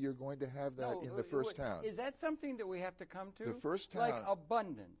money. Well, you're going to have that No, in the first town. Is that something that we have to come to? The first Like town-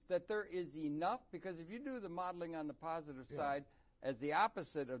 abundance, that there is enough, because if you do the modeling on the positive side as the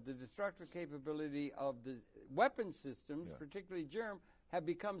opposite of the destructive capability of the weapon systems, particularly germ, have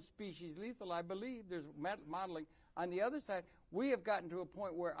become species lethal, I believe there's modeling. On the other side, we have gotten to a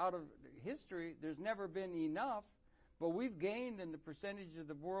point where out of history there's never been enough, but we've gained in the percentage of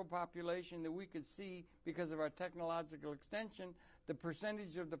the world population that we could see because of our technological extension, the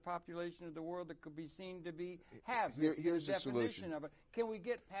percentage of the population of the world that could be seen to be half. Here's the definition solution. of it. Can we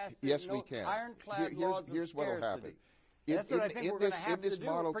get past Yes, the we can. ironclad laws Here's of what'll scarcity? happen. That's what I think we're going to have in this to do,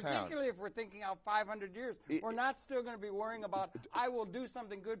 model town, particularly if we're thinking out 500 years. We're not still going to be worrying about, I will do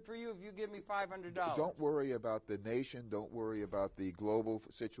something good for you if you give me $500. don't worry about the nation. Don't worry about the global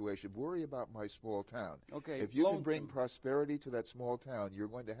situation. Worry about my small town. Okay, If you can bring lonesome. prosperity to that small town, you're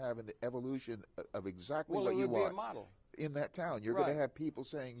going to have an evolution of exactly Well, what it you would be a want. model. In that town, you're going Right. to have people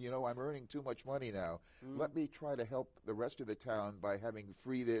saying, you know, I'm earning too much money now. Let me try to help the rest of the town by having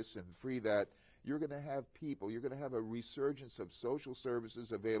free this and free that. You're going to have people. You're going to have a resurgence of social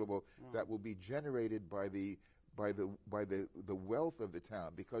services available that will be generated by the wealth of the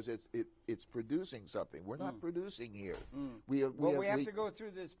town, because it's producing something. We're not producing here. We have to go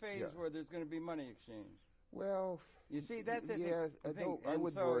through this phase Yeah. where there's going to be money exchange. Well, You see, that's the yeah, thing. I And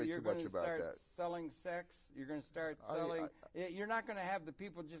wouldn't so worry you're too much gonna about start that. selling sex. You're going to start selling. You're not going to have the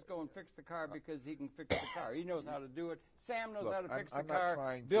people just go and fix the car because he can fix the car. He knows how to do it. Sam knows Look, how to fix I'm the not car.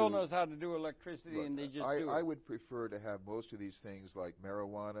 trying Bill to- knows how to do electricity, Look, and they just I do it. I would prefer to have most of these things like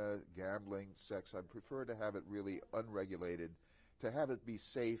marijuana, gambling, sex. I'd prefer to have it really unregulated, to have it be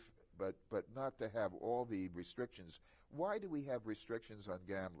safe, but not to have all the restrictions. Why do we have restrictions on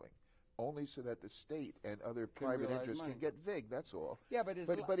gambling? Only so that the state and other private realize interests money. can get big, that's all. Yeah, but it's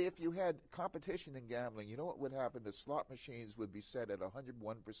But if you had competition in gambling, you know what would happen? The slot machines would be set at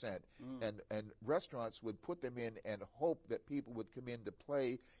 101%, and restaurants would put them in and hope that people would come in to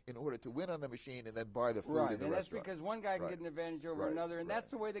play in order to win on the machine and then buy the food right, in the and that's restaurant. because one guy can Right. get an advantage over Right, another, and right.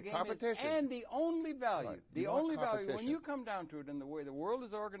 that's the way the game Competition. is. And the only value, Right. the You want only value, when competition. you come down to it, and the way the world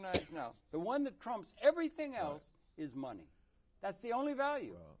is organized now, the one that trumps everything else is money. That's the only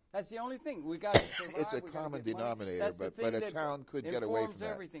value. That's the only thing. We got to survive. It's a we gotta common get money. denominator, That's the but a thing that town could get away informs from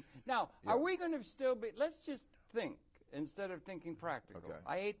that. everything. Now, Yeah. are we going to still be? Let's just think instead of thinking practical. Okay.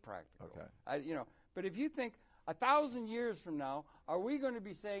 I hate practical. Okay. But if you think 1,000 years from now, are we going to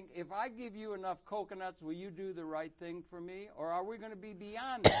be saying, if I give you enough coconuts, will you do the right thing for me? Or are we going to be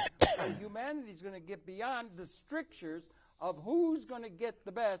beyond that? Because humanity is going to get beyond the strictures of who's going to get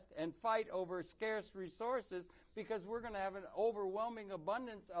the best and fight over scarce resources, because we're going to have an overwhelming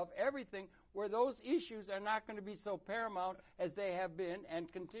abundance of everything where those issues are not going to be so paramount as they have been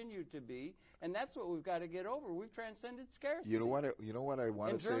and continue to be. And that's what we've got to get over. We've transcended scarcity. You know what I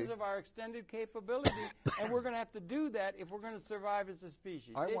want in to say? terms of our extended capability, and we're going to have to do that if we're going to survive as a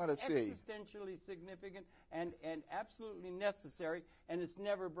species. I wanna It's see- existentially significant and absolutely necessary, and it's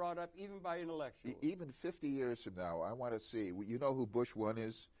never brought up even by intellectuals. Even 50 years from now, I want to see. You know who Bush 1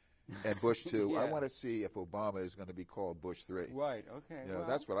 is? and Bush 2. I Yeah. want to see if Obama is going to be called Bush 3. Right. Okay. You know, well,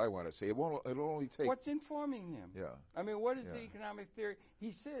 that's what I want to see. It'll only take. what's informing him? Yeah. I mean, what is the Yeah. economic theory?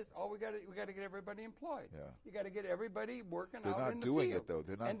 He says, "Oh, we got to get everybody employed. Yeah. You got to get everybody working They're out not in the doing field." it, though.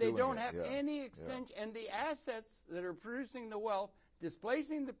 They're not and they doing don't it. have Yeah. any Yeah. extension, and the assets that are producing the wealth,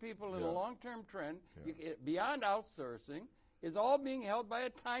 displacing the people in Yeah. a long-term trend, Yeah. beyond outsourcing, is all being held by a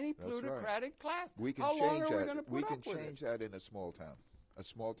tiny That's right. plutocratic class. We can How long change are we that. going to put We can up with it? change that in a small town. A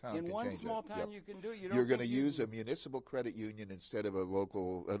small town In can one change small it. town, Yep. you can do it. You don't You're going to think you use can- a municipal credit union instead of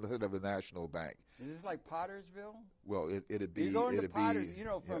a national bank. Is this like Pottersville? Well, it'd be. You go into it'd Potters, be, you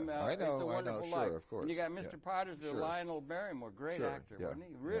know, from yeah. I It's a know, Wonderful sure, Life. of course. And you got Yeah. Mr. Pottersville, Sure. Lionel Barrymore, great Sure, actor, yeah, wasn't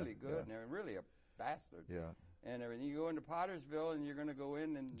he? Really yeah, good, yeah. and really a bastard. Yeah. And everything. You go into Pottersville, and you're going to go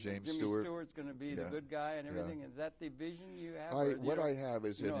in, and James Jimmy Stewart. Stewart's going to be the Yeah. good guy and Yeah. everything. Is that the vision you have? What I have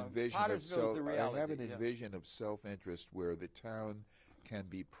is you an know, envision of Pottersville's self. the I have reality, an yeah. envision of self-interest where the town can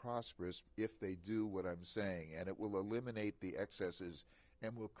be prosperous if they do what I'm saying, and it will eliminate the excesses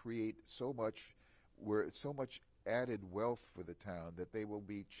and will create so much added wealth for the town that they will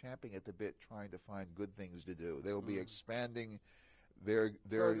be champing at the bit trying to find good things to do. They will be expanding their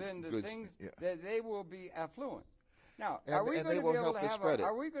So then the goods. things Yeah. that they will be affluent. Now, And- are we and going they to will be able help to to have? spread it.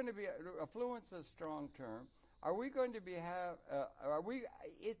 Are we going to be affluence? A strong term. Are we going to be have? Are we?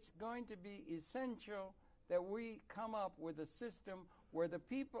 It's going to be essential that we come up with a system where the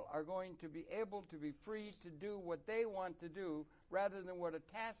people are going to be able to be free to do what they want to do, rather than what a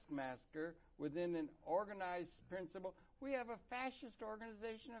taskmaster within an organized principle. We have a fascist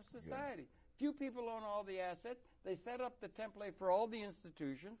organization of society. Few people own all the assets. They set up the template for all the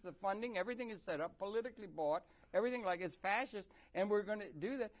institutions, the funding, everything is set up, politically bought, everything like it's fascist, and we're going to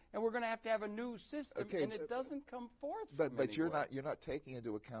do that, and we're going to have a new system, Okay, and it doesn't come forth. But from you're anywhere. not taking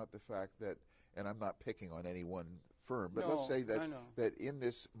into account the fact that, and I'm not picking on any one firm, but No, let's say I know. that in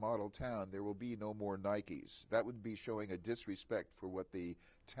this model town there will be no more Nikes. That would be showing a disrespect for what the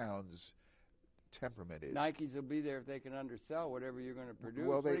town's temperament is. Nikes will be there if they can undersell whatever you're going to produce.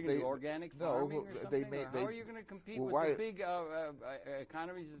 Well, What are you gonna do, organic no, farming well, or they something? may- Or how they- are you going to compete well, with why- the big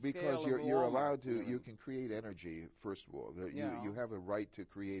economies of Because scale of you're Walmart allowed and to, you everything? can create energy. First of all, Yeah. you have a right to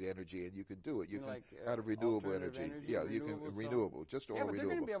create energy, and you can do it. You You know, can like, out of renewable alternative energy. energy, Yeah, you can renewable, so- renewable, just all Yeah, but they're going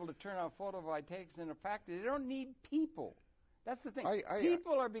to renewable. be able to turn on photovoltaics in a factory. They don't need people. That's the thing. I-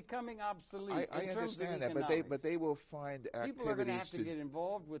 People are becoming obsolete I in terms of understand that, economics. but they will find People are going to have activities to get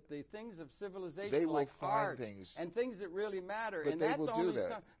involved with the things of civilization, They will like find art things. and things that really matter. But and they that's will do only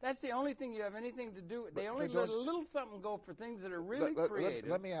that. that's the only thing you have anything to do. They But- only but let a don't- little something go for things that are really let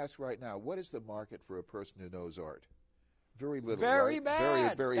creative. me ask right now, what is the market for a person who knows art? Very little. Very right?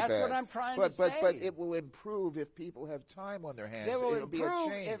 bad. Very That's bad. what I'm trying but, to but, But say. it will improve if people have time on their hands. They will It'll be improve a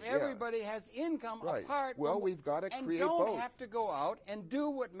change. if yeah. everybody has income Right. apart. Well, from- we've gotta and create don't both. have to go out and do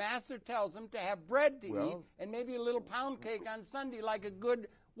what master tells them to have bread to eat Well- and maybe a little pound cake on Sunday like a good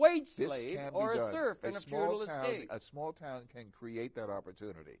wage This slave can or be a done. serf in a feudal estate. A small town can create that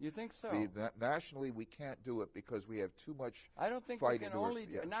opportunity. You think so? Nationally, we can't do it because we have too much I don't think we fighting can to work. only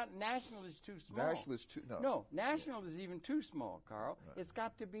Yeah. not national is too small. National is too No, national is even too small, Carl. It's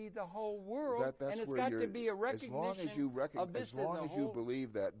got to be the whole world, That's and it's where got you're, to be a as recognition long as you of this as long as a as you whole.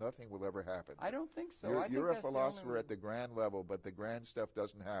 believe that, nothing will ever happen. I don't think so. You're, I think you're a that's the philosopher only- at the grand level, but the grand stuff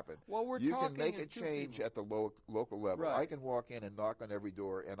doesn't happen. Well, we're you can talking make as a two change people. at the local level. Right. I can walk in and knock on every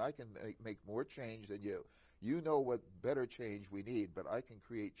door, and I can make more change than you. You know what better change we need, but I can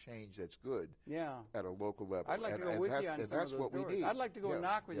create change that's good Yeah. at a local level. I'd like and, to go and with that's, you on and some that's of those what doors. we need. I'd like to go and Yeah,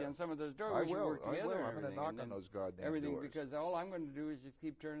 knock with you yeah. on some of those doors. I We should will. work I together will. and I'm going to everything, knock and on then those goddamn everything doors. because all I'm going to do is just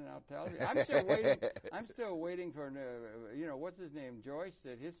keep turning out television. I'm still waiting. I'm still waiting for what's his name? Joyce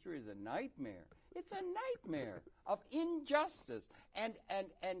said history is a nightmare. It's a nightmare of injustice and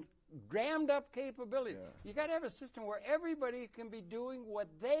drammed up capability. Yeah. You got to have a system where everybody can be doing what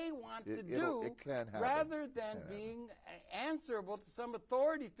they want to do, It can happen. rather than Can happen. being answerable to some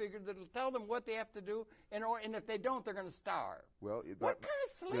authority figure that'll tell them what they have to do, and if they don't, they're going to starve. Well, What kind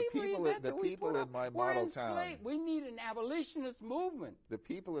of slavery is that? the that we people put in up? my We're model enslaved. town, We need an abolitionist movement. the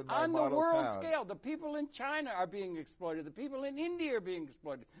people in my On the model world town, scale, the people in China are being exploited. The people in India are being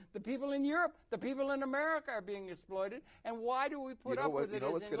exploited. The people in Europe, the people in America are being exploited. And why do we put up with you it know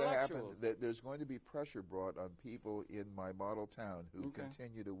as what's going to happen? intellectuals? That there's going to be pressure brought on people in my model town who Okay.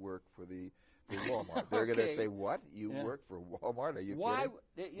 continue to work for Walmart. They're going to Okay. say, "What? You Yeah. work for Walmart? Are you Why?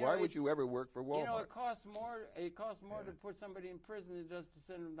 kidding? You know, Why would it's- you ever work for Walmart?" You know, it costs more. It costs more to put somebody in prison than it does to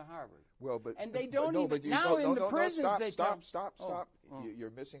send them to Harvard. Well, but And they but don't no, even- but you now don't- in no, the no, prisons no, they stop, tell- stop, Oh, stop. oh. You're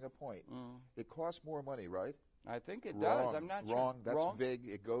missing a point. Mm. It costs more money, right? I think it Wrong. does. I'm not Wrong. sure. That's Wrong. VIG.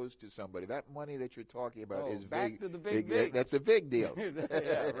 It goes to somebody. That money that you're talking about Oh, is back VIG. to the big VIG. That's a VIG deal.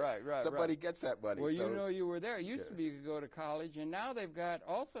 Yeah, right. Somebody gets that money. Well, so, you know, you were there. It used to be you could go to college, and now they got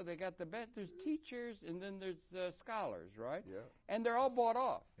the there's teachers and then there's scholars, right? Yeah. And they're all bought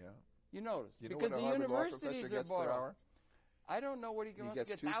off. Yeah. You notice You know because what a the Harvard Law universities professor are gets bought per off. hour? I don't know what he He wants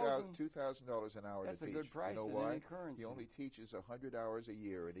gets to get $2,000. $2,000 an hour That's to a teach. good price You know in why? any currency. He only teaches 100 hours a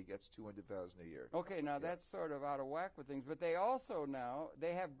year, and he gets $200,000 a year. Okay, now that's sort of out of whack with things, but they also now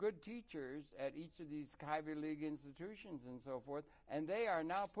they have good teachers at each of these Ivy League institutions and so forth, and they are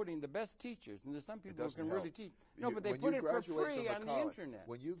now putting the best teachers. And there's some people who doesn't can help. really teach. No, You- but they when put you it for graduate free from a on the college- internet.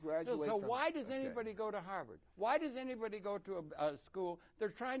 When you graduate So from, why does okay. anybody go to Harvard? Why does anybody go to a school? They're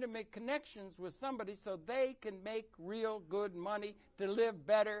trying to make connections with somebody so they can make real good money to live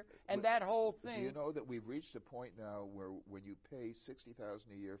better, and that whole thing. Do you know that we've reached a point now where when you pay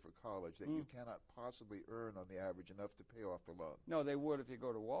 $60,000 a year for college, that you cannot possibly earn on the average enough to pay off the loan? No, they would if you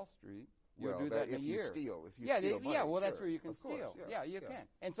go to Wall Street. You'll Well, do that in a if year. you steal, if you yeah, steal money, well, that's sure, where you can of course, steal. yeah, you can.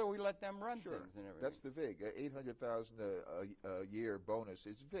 And so we let them run Sure, things and everything. that's the VIG. $800,000 a year bonus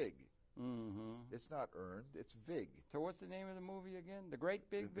is VIG. Mm-hmm. It's not earned. It's VIG. So what's the name of the movie again? The Great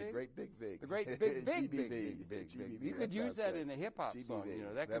Big The Big? Great Big VIG. The Great Big Big Big GBV. Big Big GBV. You could use sounds that good. in a hip hop song. GBV. You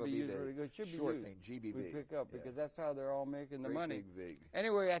know, that That'll could be be used the really good. Should be short used. thing, GBV. We pick up because that's how they're all making the Great money. Big VIG.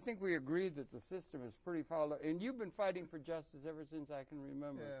 Anyway, I think we agreed that the system is pretty fouled up. And you've been fighting for justice ever since I can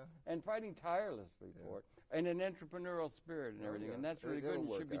remember. Yeah. And fighting tirelessly for it. And an entrepreneurial spirit and everything. Yeah. And that's really good It'll and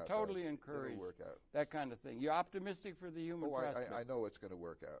work should be out, totally though. encouraged. It'll work out. That kind of thing. You're optimistic for the human Oh, prospect. I know it's going to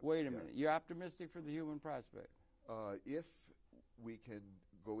work out. Wait a Yeah. minute. You're optimistic for the human prospect. If we can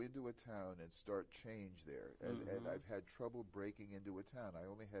go into a town and start change there, and I've had trouble breaking into a town. I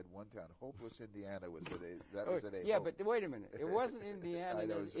only had one town. Hopeless, Indiana was the name. That was the name. Yeah, but wait a minute. It wasn't Indiana. I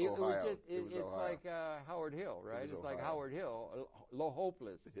know, it was it was Ohio. just, It was it's Ohio. like Howard Hill, right? was It's like Ohio. Howard Hill,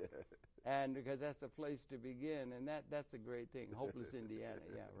 hopeless. And because that's a place to begin, and that's a great thing. Hopeless Indiana.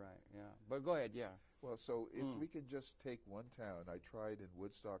 Yeah, right. Yeah. But go ahead. Yeah. Well, so if we can just take one town, I tried in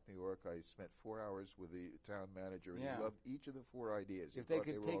Woodstock, New York. I spent 4 hours with the town manager, and Yeah. he loved each of the 4 ideas. If He they thought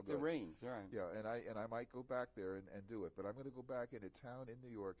could were all take the good. reins, right? Yeah, and I might go back there and do it, but I'm going to go back in a town in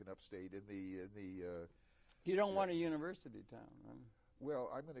New York, in upstate, in the. You don't want a university town, right?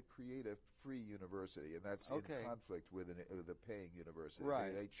 Well, I'm going to create a free university, and that's Okay. in conflict with a paying university.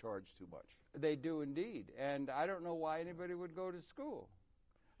 Right. They charge too much. They do indeed, and I don't know why anybody would go to school.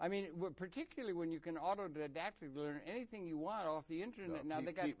 I mean, particularly when you can autodidactically learn anything you want off the internet. No, now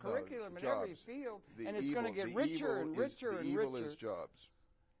they got no, curriculum in every jobs. field, The and it's going to evil- get the richer evil and is- richer and The evil richer. is jobs.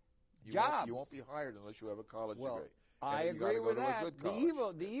 Jobs. You won't be hired unless you have a college Well, degree. I And you gotta agree go with to a that. good The college.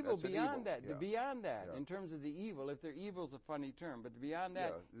 evil That's an beyond evil, that, yeah. beyond that, Yeah. in terms of the evil. If they're evil's a funny term, but beyond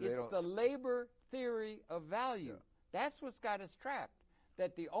that, Yeah, they it's don't- the labor theory of value. Yeah. That's what's got us trapped.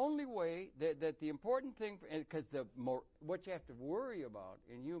 That the only way that the important thing, because what you have to worry about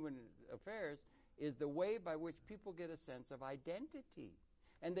in human affairs is the way by which people get a sense of identity,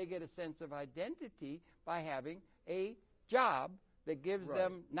 and they get a sense of identity by having a job that gives Right.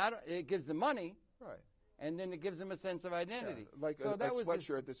 them it gives them money. Right. And then it gives them a sense of identity. Yeah, like so a that was the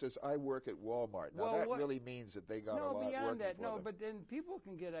sweatshirt that says "I work at Walmart." Now Well, that what- really means that they got a no, lot beyond working that, for no. them. But then people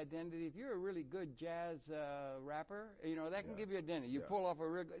can get identity. If you're a really good jazz rapper, that can Yeah. give you identity. You Yeah. pull off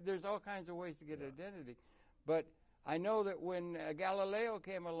there's all kinds of ways to get identity. But I know that when Galileo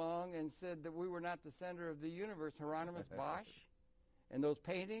came along and said that we were not the center of the universe, Hieronymus Bosch, and those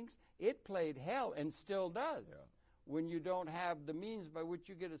paintings, it played hell and still does. Yeah. When you don't have the means by which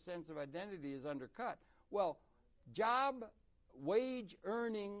you get a sense of identity is undercut. Well, job wage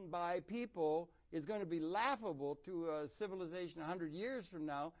earning by people is going to be laughable to a civilization 100 years from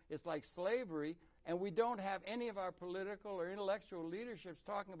now. It's like slavery, and we don't have any of our political or intellectual leaderships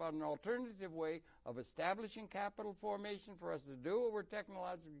talking about an alternative way of establishing capital formation for us to do what we're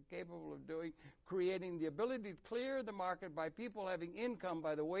technologically capable of doing, creating the ability to clear the market by people having income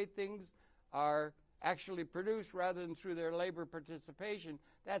by the way things are actually produced rather than through their labor participation.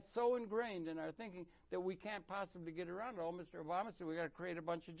 That's so ingrained in our thinking that we can't possibly get around it. Oh, Mr. Obama said we got to create a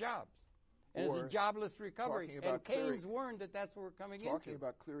bunch of jobs. And it's Or a jobless recovery. talking And about Keynes warned that that's what we're coming Talking into.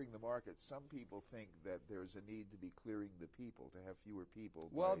 about clearing the market, some people think that there's a need to be clearing the people, to have fewer people.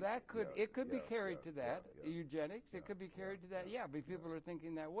 Well, by- that could yeah, it could be yeah, carried yeah, to that yeah, yeah. eugenics. It could be carried to that. Yeah, but people are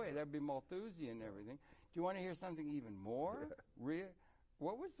thinking that way. That'd be Malthusian and everything. Do you want to hear something even more real?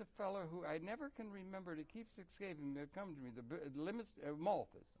 What was the fellow who I never can remember? It keeps escaping me. It comes to me. The limits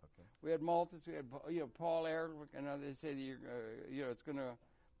Malthus. Okay. We had Malthus. We had Paul Ehrlich, and they say that it's going to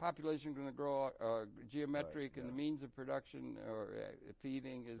population going to grow geometric, Right, and the yeah. means of production or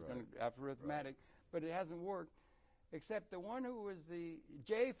feeding is going to arithmetic. but it hasn't worked, except the one who was the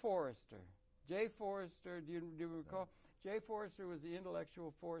Jay Forrester. Jay Forrester, do you recall? Jay Forrester was the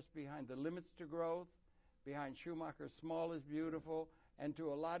intellectual force behind The Limits to Growth, behind Schumacher's Small is Beautiful, and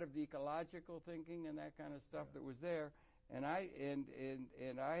to a lot of the ecological thinking and that kind of stuff that was there. And I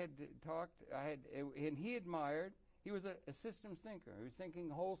had talked, and he admired. He was a systems thinker. He was thinking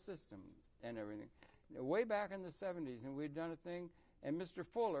whole system and everything. Way back in the 70s, and we'd done a thing. And Mr.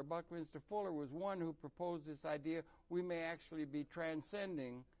 Fuller, Buckminster Fuller, was one who proposed this idea we may actually be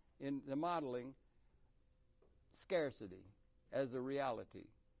transcending in the modeling scarcity as a reality.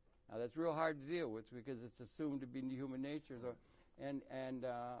 Now that's real hard to deal with because it's assumed to be human nature. So, and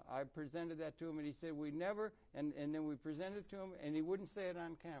I presented that to him, and he said we never. And then we presented it to him, and he wouldn't say it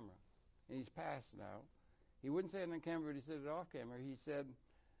on camera. And he's passed now. He wouldn't say it on camera, but he said it off camera. He said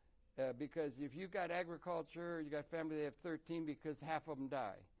because if you've got agriculture, you got family, they have 13 because half of them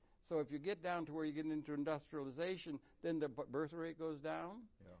die. So if you get down to where you get into industrialization, then the birth rate goes down,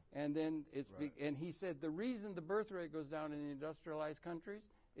 and then it's and he said the reason the birth rate goes down in the industrialized countries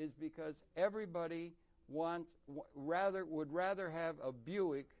is because everybody would rather have a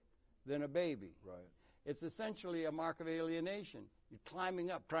Buick than a baby. Right. It's essentially a mark of alienation. You're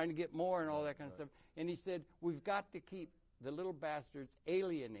climbing up, trying to get more and all that kind of stuff. And he said we've got to keep the little bastards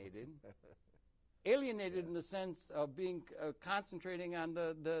alienated. Alienated in the sense of being concentrating on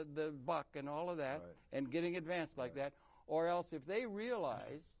the buck and all of that and getting advanced like that, or else if they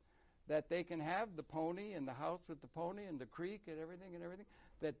realize that they can have the pony and the house with the pony and the creek and everything,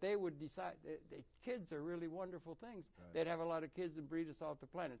 that they would decide that kids are really wonderful things. They'd have a lot of kids and breed us off the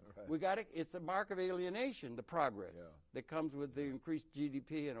planet. We got it. It's a mark of alienation, the progress that comes with the increased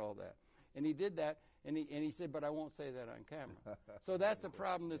GDP and all that. And he did that, and he said, but I won't say that on camera. So that's a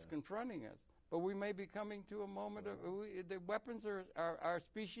problem that's confronting us. But we may be coming to a moment of the weapons are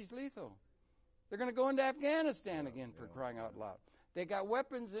species lethal. They're going to go into Afghanistan again for crying out loud. They got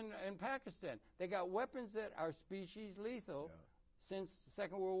weapons in Pakistan. They got weapons that are species lethal. Since the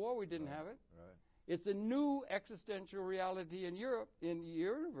Second World War, we didn't have it. It's a new existential reality in Europe, in the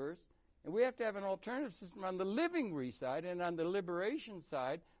universe, and we have to have an alternative system on the living side and on the liberation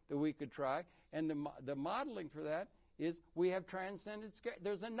side that we could try. And the modeling for that is we have transcended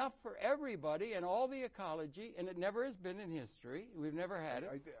there's enough for everybody and all the ecology, and it never has been in history. We've never had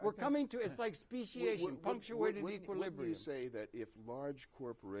it. We're coming to, it's like speciation, punctuated equilibrium. Wouldn't you say that if large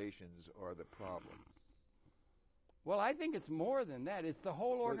corporations are the problem? Well, I think it's more than that. It's the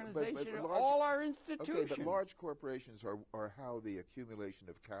whole organization of all our institutions. Okay, but large corporations are how the accumulation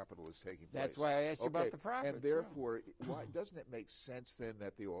of capital is taking place. That's why I asked you about the profits. And therefore, why doesn't it make sense then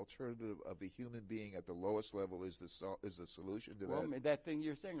that the alternative of the human being at the lowest level is the solution to that? Well, that thing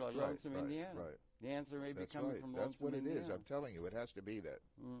you're saying, like Lonesome Indiana. Right. The answer may be coming from Lonesome Indiana. That's what it is. I'm telling you, it has to be that.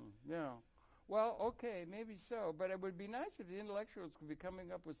 Yeah. Well, okay, maybe so, but it would be nice if the intellectuals could be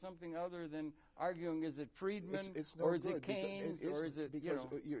coming up with something other than arguing, is it Friedman, or is it Keynes, or is it, because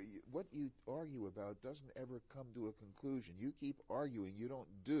what you argue about doesn't ever come to a conclusion. You keep arguing, you don't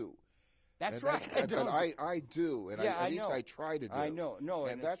do. That's right. I do, and at least I try to do. I know,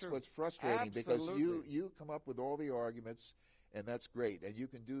 and that's what's frustrating. Absolutely. Because you come up with all the arguments, and that's great, and you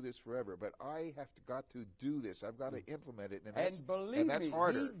can do this forever. But I have got to do this. I've got to implement it, and believe that's me,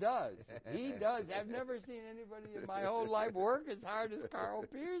 harder. he does. He does. I've never seen anybody in my whole life work as hard as Carl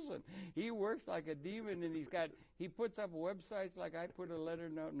Pearson. He works like a demon, and he puts up websites like I put a letter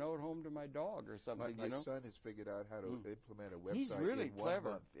note home to my dog or something. My son has figured out how to implement a website He's really in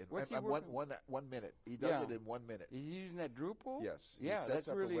clever. 1 month. One minute. He does it in 1 minute. Is he using that Drupal? Yes. Yeah, he sets that's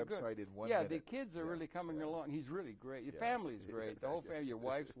up really a website good. in 1 minute. Yeah, the kids are really coming along. He's really great. Your family's great. The whole family. Your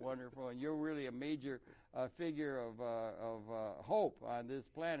wife's wonderful, and you're really a major figure of hope on this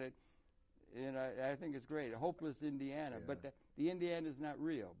planet. And I think it's great. A hopeless Indiana, but the Indiana is not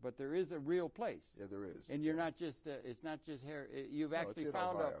real, but there is a real place. Yeah, there is. And you're not just. It's not just here. You've actually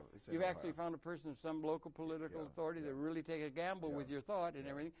found actually found a person of some local political authority that really take a gamble with your thought and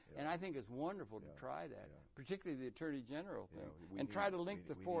everything. And I think it's wonderful to try that, particularly the Attorney General thing, and try to link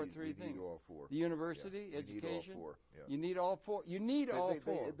the three things. Need all four. The university, education. Need all four. Yeah. You need all four. You need all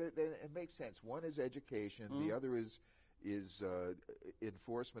four. It makes sense. One is education. The other is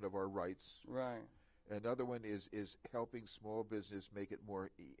enforcement of our rights. Right. Another one is helping small business make it more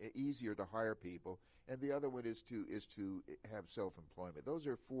easier to hire people, and the other one is to have self-employment. Those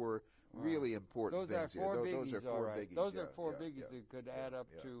are four really important things. Those are four biggies. Those are four biggies. Those are four biggies that could add up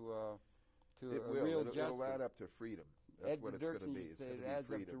to it real justice. It'll add up to freedom. That's Ed what it's going to Dirksen be. used It's to say going it to be adds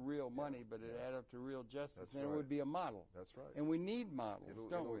up freedom. to real money, Yeah, but it yeah. adds up to real justice, That's and it right. would be a model. That's right. And we need models,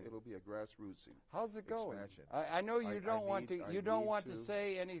 don't we? It'll be a grassroots How's it going? expansion. I know you don't want to. You don't want to to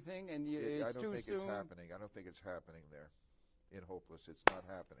say anything, and it's I don't too think soon. it's happening. I don't think it's happening there in Hopeless. It's not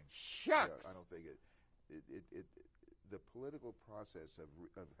happening. Shucks. Yeah, I don't think it. The political process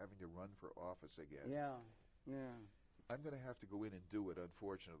of having to run for office again. Yeah, yeah. I'm going to have to go in and do it.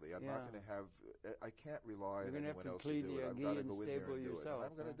 Unfortunately, I'm Yeah. not going to have. I can't rely You're on gonna have anyone to else to clean do the it. I've got to Aegean go in there stable and do it. yourself,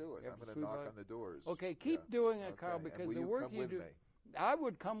 And I'm going to huh? do it. You have I'm to going to sweep knock out- on the doors. Okay, keep Yeah. doing it, Carl, Okay. And because will the you work come you with do. me? I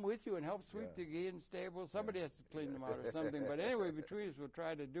would come with you and help sweep Yeah. the Aegean stable. Somebody Yeah. has to clean them out or something. But anyway, between us, we'll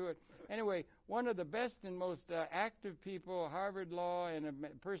try to do it. Anyway, one of the best and most active people, Harvard Law, and a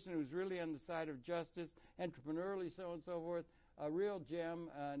person who's really on the side of justice, entrepreneurially so and so forth, a real gem,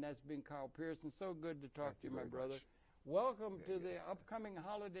 and that's been Carl Pearson. So good to talk to you, my very brother. much. Welcome Yeah, to yeah. the upcoming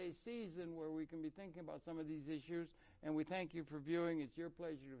holiday season where we can be thinking about some of these issues, and we thank you for viewing. It's your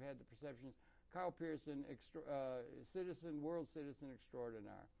pleasure to have had the Perceptions. Carl Pearson, citizen, world citizen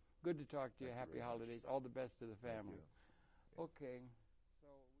extraordinaire. Good to talk to you. Thank you Happy very much. holidays. All the best to the Thank family. you. Okay.